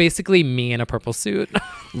 it's basically me in a purple suit.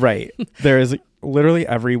 Right. There is literally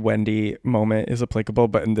every Wendy moment is applicable,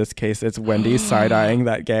 but in this case, it's Wendy side-eyeing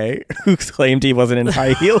that gay who claimed he wasn't in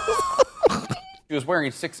high heels. He was wearing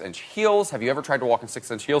 6-inch heels. Have you ever tried to walk in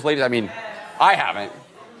 6-inch heels, ladies? I mean, I haven't.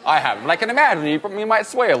 But I can imagine you might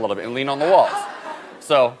sway a little bit and lean on the walls.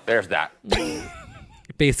 So there's that.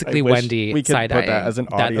 Basically, Wendy side-eyeing that as an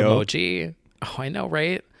audio emoji. Oh, I know,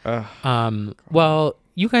 right? Well,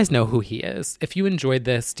 you guys know who he is. If you enjoyed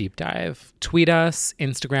this deep dive, tweet us,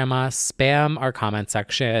 Instagram us, spam our comment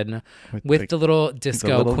section with the little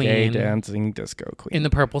disco queen, gay dancing disco queen in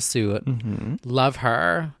the purple suit. Mm-hmm. Love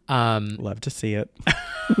her. Love to see it.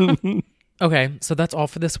 Okay, so that's all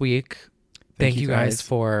for this week. Thank you guys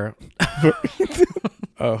for.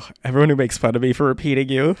 Oh, everyone who makes fun of me for repeating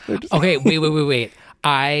you. Okay, wait.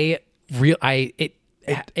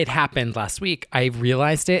 It happened last week. I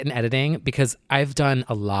realized it in editing because I've done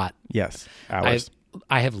a lot. Yes, hours.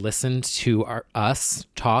 I have listened to us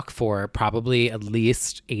talk for probably at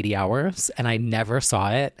least 80 hours, and I never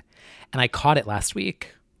saw it. And I caught it last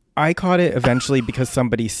week. I caught it eventually because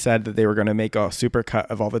somebody said that they were going to make a supercut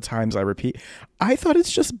of all the times I repeat. I thought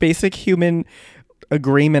it's just basic human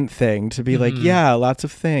agreement thing to be like, yeah, lots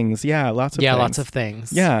of things. Yeah, lots of things. Yeah, lots of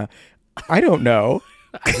things. Yeah. I don't know.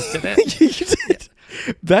 I just did it. You did.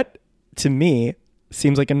 That, to me,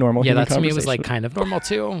 seems like a normal human that to me was conversation. like kind of normal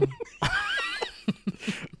too.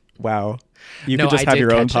 Wow. You No, could just I have did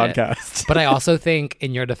your own catch it. podcast. But I also think,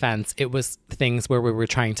 in your defense, it was things where we were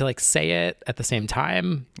trying to like say it at the same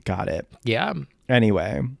time. Got it. Yeah.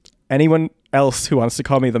 Anyway, anyone else who wants to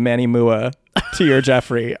call me the Manny Mua to your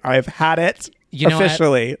Jeffrey, I've had it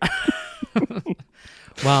officially.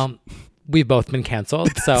 Well, we've both been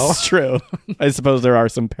canceled, so. It's true. I suppose there are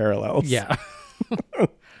some parallels. Yeah.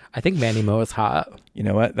 I think Manny Mo is hot. You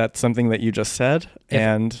know what? That's something that you just said,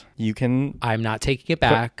 and you can... I'm not taking it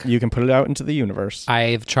back. You can put it out into the universe.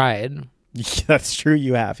 I've tried. That's true,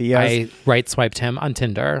 you have. He has. I right-swiped him on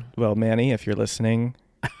Tinder. Well, Manny, if you're listening,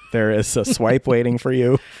 there is a swipe waiting for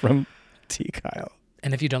you from T. Kyle.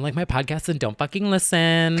 And if you don't like my podcast, then don't fucking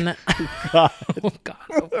listen. God. Oh,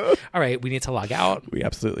 God. All right, we need to log out. We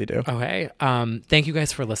absolutely do. Okay. Thank you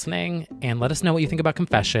guys for listening, and let us know what you think about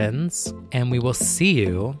Confessions. And we will see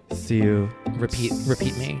you. See you. Repeat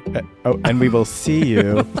me. And we will see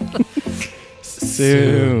you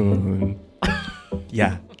soon.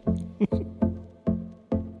 Yeah.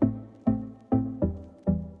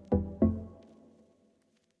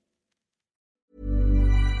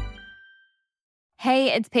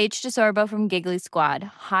 Hey, it's Paige DeSorbo from Giggly Squad.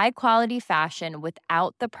 High quality fashion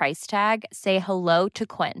without the price tag. Say hello to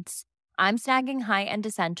Quince. I'm snagging high-end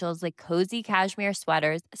essentials like cozy cashmere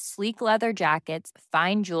sweaters, sleek leather jackets,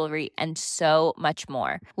 fine jewelry, and so much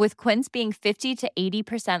more. With Quince being 50 to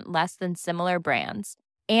 80% less than similar brands.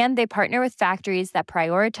 And they partner with factories that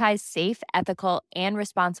prioritize safe, ethical, and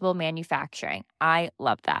responsible manufacturing. I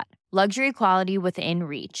love that. Luxury quality within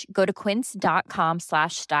reach. Go to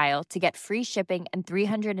quince.com/style to get free shipping and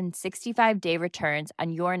 365-day returns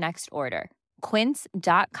on your next order.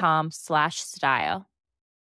 Quince.com/style.